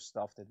proper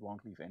stuff that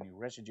won't leave any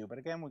residue. But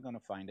again, we're going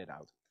to find it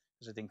out.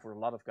 Because I think for a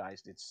lot of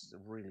guys, it's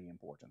really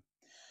important.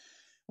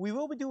 We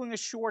will be doing a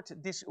short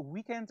this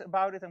weekend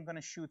about it. I'm going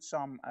to shoot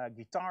some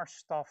guitar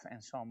stuff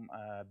and some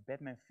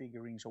Batman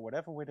figurines or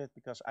whatever with it,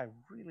 because I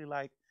really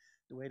like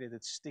the way that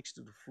it sticks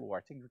to the floor.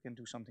 I think we can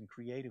do something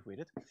creative with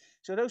it.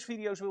 So those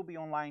videos will be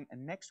online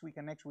next week,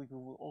 and next week we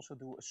will also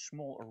do a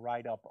small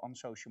write-up on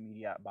social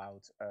media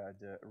about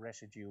the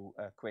residue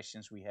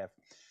questions we have,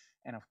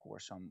 and of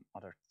course some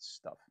other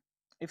stuff.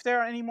 If there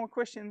are any more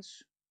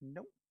questions,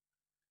 no.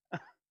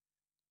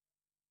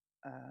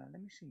 Let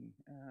me see.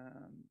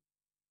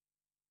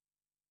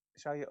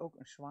 Zou je ook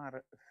een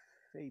zware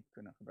vape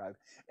kunnen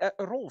gebruiken?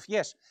 Rolf,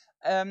 yes.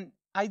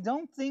 I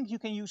don't think you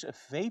can use a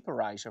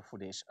vaporizer for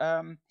this.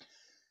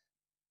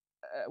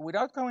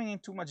 without going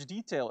into much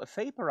detail, a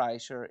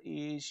vaporizer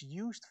is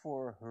used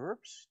for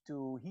herbs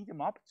to heat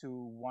them up to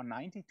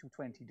 190 to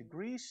 20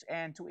 degrees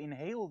and to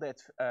inhale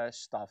that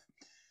stuff.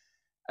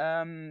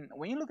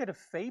 When you look at a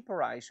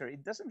vaporizer,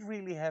 it doesn't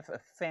really have a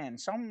fan.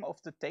 Some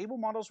of the table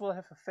models will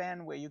have a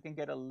fan where you can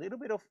get a little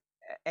bit of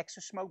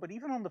extra smoke, but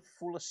even on the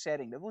fullest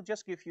setting, that will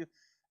just give you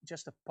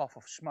just a puff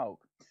of smoke.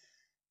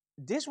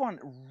 This one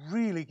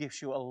really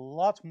gives you a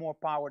lot more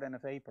power than a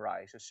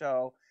vaporizer.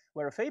 So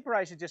where a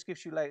vaporizer just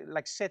gives you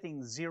like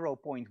setting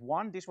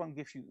 0.1, this one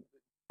gives you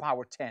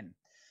power 10.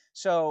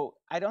 So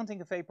I don't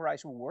think a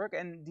vaporizer will work.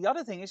 And the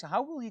other thing is,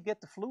 how will you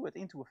get the fluid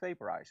into a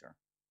vaporizer?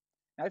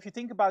 Now, if you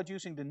think about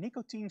using the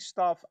nicotine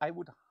stuff, I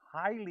would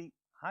highly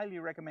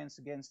recommend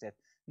against that.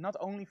 Not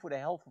only for the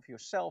health of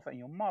yourself and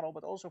your model,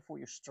 but also for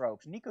your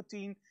strobes.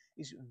 Nicotine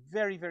is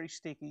very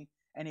sticky,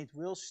 and it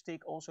will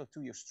stick also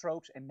to your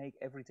strobes and make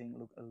everything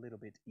look a little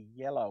bit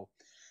yellow.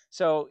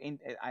 So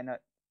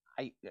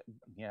I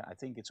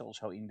think it's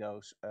also in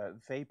those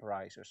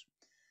vaporizers.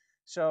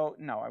 So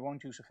no, I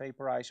won't use a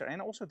vaporizer.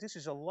 And also this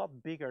is a lot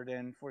bigger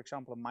than, for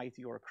example, a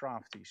Mighty or a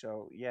Crafty.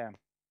 So yeah,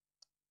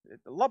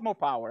 a lot more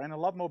power and a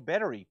lot more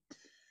battery.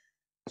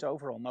 So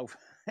overall, no,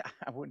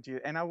 I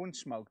wouldn't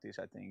smoke this,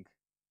 I think.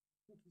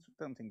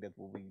 I don't think that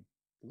will be,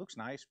 it looks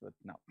nice, but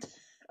no.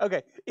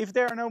 Okay, if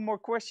there are no more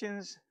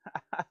questions,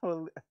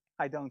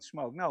 I don't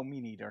smoke. No, me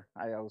neither.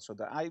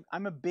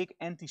 I'm a big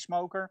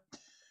anti-smoker.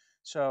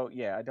 So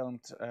yeah, I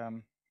don't,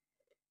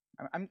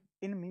 I'm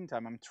in the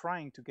meantime, I'm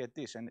trying to get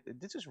this, and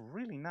this is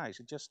really nice.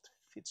 It just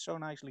fits so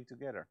nicely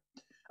together.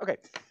 Okay,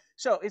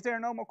 so if there are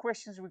no more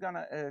questions, we're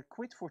gonna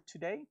quit for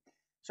today.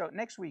 So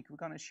next week, we're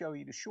going to show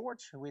you the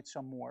shorts with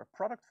some more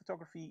product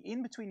photography.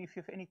 In between, if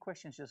you have any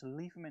questions, just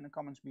leave them in the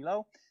comments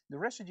below. The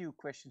residue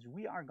questions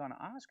we are going to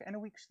ask. And a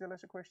week still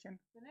has a question.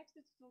 The next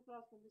digital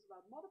classroom is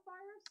about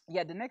modifiers.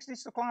 Yeah, the next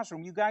digital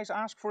classroom. You guys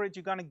ask for it,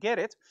 you're going to get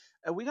it.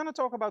 We're going to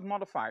talk about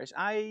modifiers.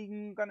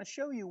 I'm going to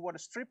show you what a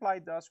strip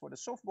light does, what a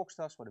softbox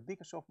does, what a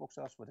bigger softbox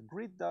does, what a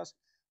grid does,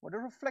 what a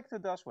reflector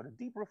does, what a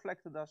deep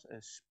reflector does,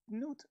 a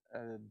snoot,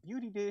 a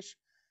beauty dish.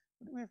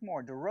 What do we have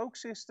more? The Rogue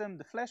system,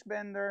 the flash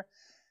bender.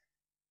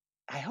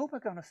 I hope I'm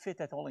going to fit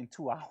that all in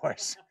 2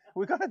 hours.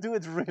 We're going to do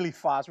it really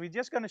fast. We're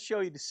just going to show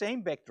you the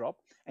same backdrop.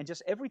 And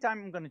just every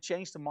time I'm going to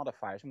change the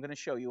modifiers. I'm going to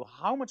show you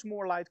how much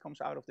more light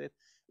comes out of it,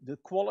 the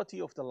quality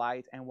of the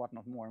light, and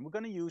whatnot more. And we're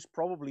going to use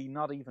probably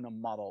not even a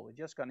model. We're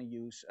just going to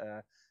use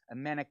a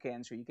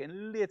mannequin so you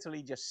can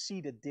literally just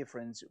see the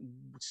difference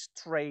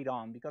straight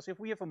on. Because if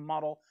we have a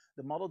model,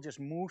 the model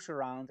just moves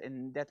around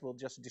and that will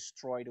just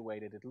destroy the way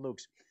that it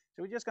looks.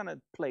 So we're just going to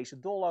place a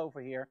doll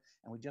over here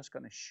and we're just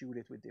going to shoot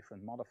it with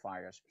different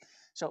modifiers.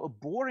 So a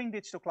boring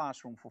digital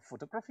classroom for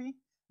photography,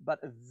 but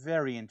a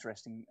very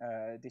interesting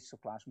digital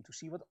classroom to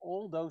see what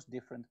all those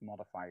different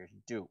modifiers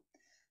do.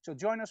 So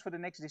join us for the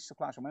next digital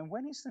classroom. And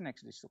when is the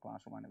next digital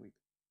classroom, Anna?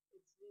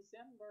 It's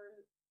December.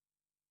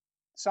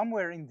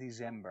 Somewhere in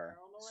December.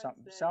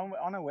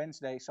 Somewhere on a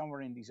Wednesday, somewhere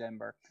in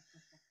December.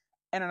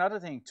 And another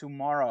thing,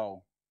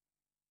 tomorrow.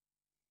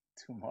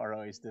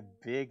 Tomorrow is the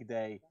big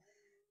day.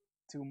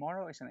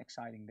 Tomorrow is an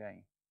exciting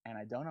day. And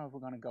I don't know if we're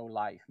going to go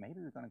live. Maybe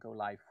we're going to go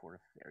live for a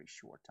very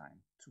short time.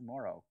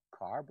 Tomorrow,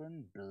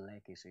 carbon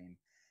black is in.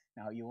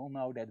 Now, you all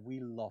know that we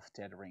love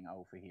tethering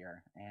over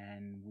here.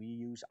 And we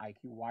use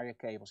IQ wire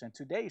cables. And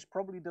today is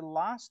probably the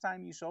last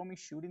time you saw me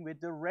shooting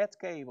with the red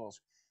cables.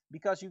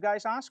 Because you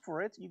guys asked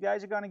for it, you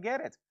guys are going to get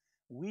it.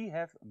 We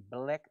have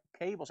black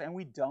cables. And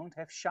we don't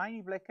have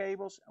shiny black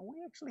cables.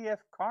 We actually have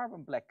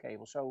carbon black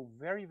cables. So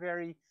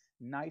very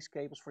nice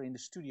cables for in the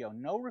studio.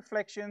 No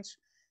reflections.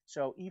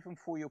 So even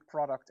for your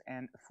product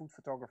and food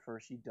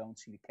photographers, you don't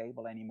see the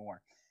cable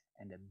anymore.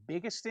 And the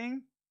biggest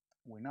thing,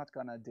 we're not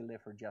going to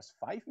deliver just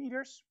 5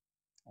 meters.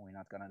 We're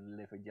not going to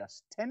deliver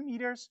just 10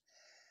 meters.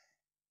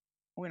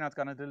 We're not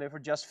going to deliver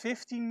just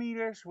 15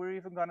 meters. We're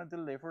even going to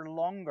deliver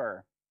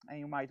longer. And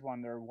you might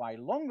wonder why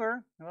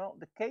longer? Well,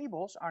 the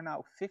cables are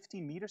now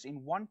 15 meters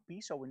in one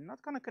piece. So we're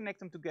not going to connect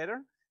them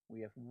together.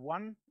 We have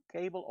one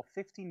cable of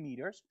 15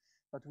 meters,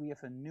 but we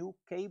have a new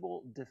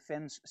cable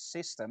defense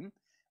system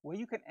where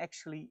you can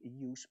actually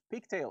use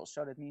pigtails.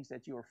 So that means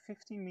that your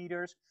 15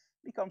 meters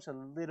becomes a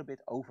little bit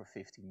over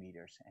 15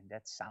 meters. And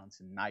that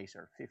sounds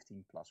nicer,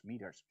 15 plus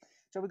meters.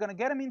 So we're going to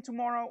get them in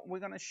tomorrow. We're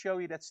going to show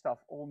you that stuff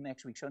all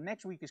next week. So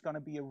next week is going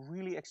to be a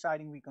really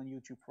exciting week on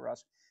YouTube for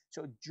us.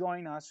 So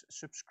join us,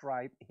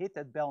 subscribe, hit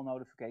that bell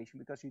notification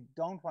because you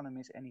don't want to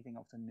miss anything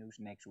of the news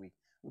next week.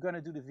 We're going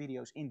to do the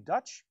videos in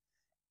Dutch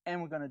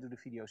and we're going to do the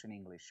videos in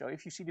English. So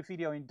if you see the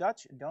video in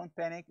Dutch, don't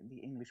panic. The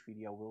English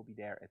video will be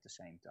there at the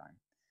same time.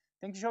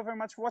 Thank you so very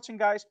much for watching,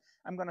 guys.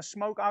 I'm going to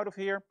smoke out of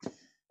here.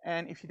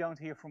 And if you don't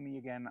hear from me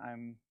again,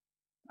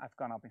 I've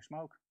gone up in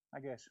smoke, I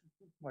guess.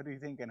 What do you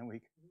think, in a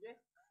week?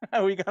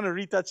 Yeah. We're going to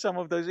retouch some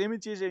of those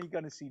images and you're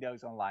going to see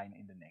those online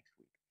in the next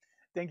week.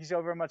 Thank you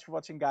so very much for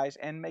watching, guys.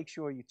 And make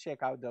sure you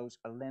check out those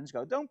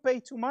Lensgo. Don't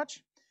pay too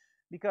much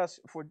because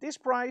for this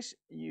price,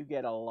 you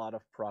get a lot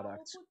of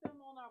products. We'll put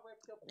them on our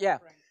webshop. Yeah.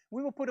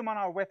 We will put them on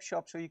our web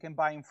shop so you can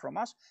buy them from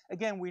us.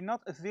 Again, we're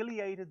not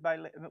affiliated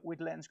with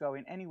Lensgo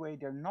in any way.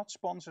 They're not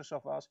sponsors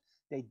of us.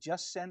 They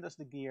just send us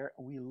the gear.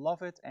 We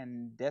love it,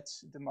 and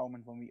that's the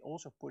moment when we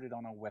also put it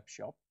on our web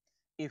shop,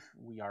 if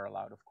we are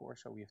allowed, of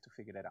course. So we have to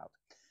figure that out.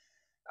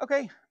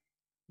 Okay,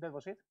 that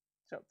was it.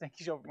 So thank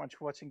you so much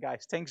for watching,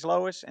 guys. Thanks,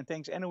 Lois, and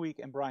thanks, Anouk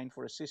and Brian,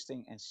 for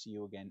assisting, and see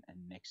you again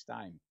next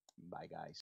time. Bye, guys.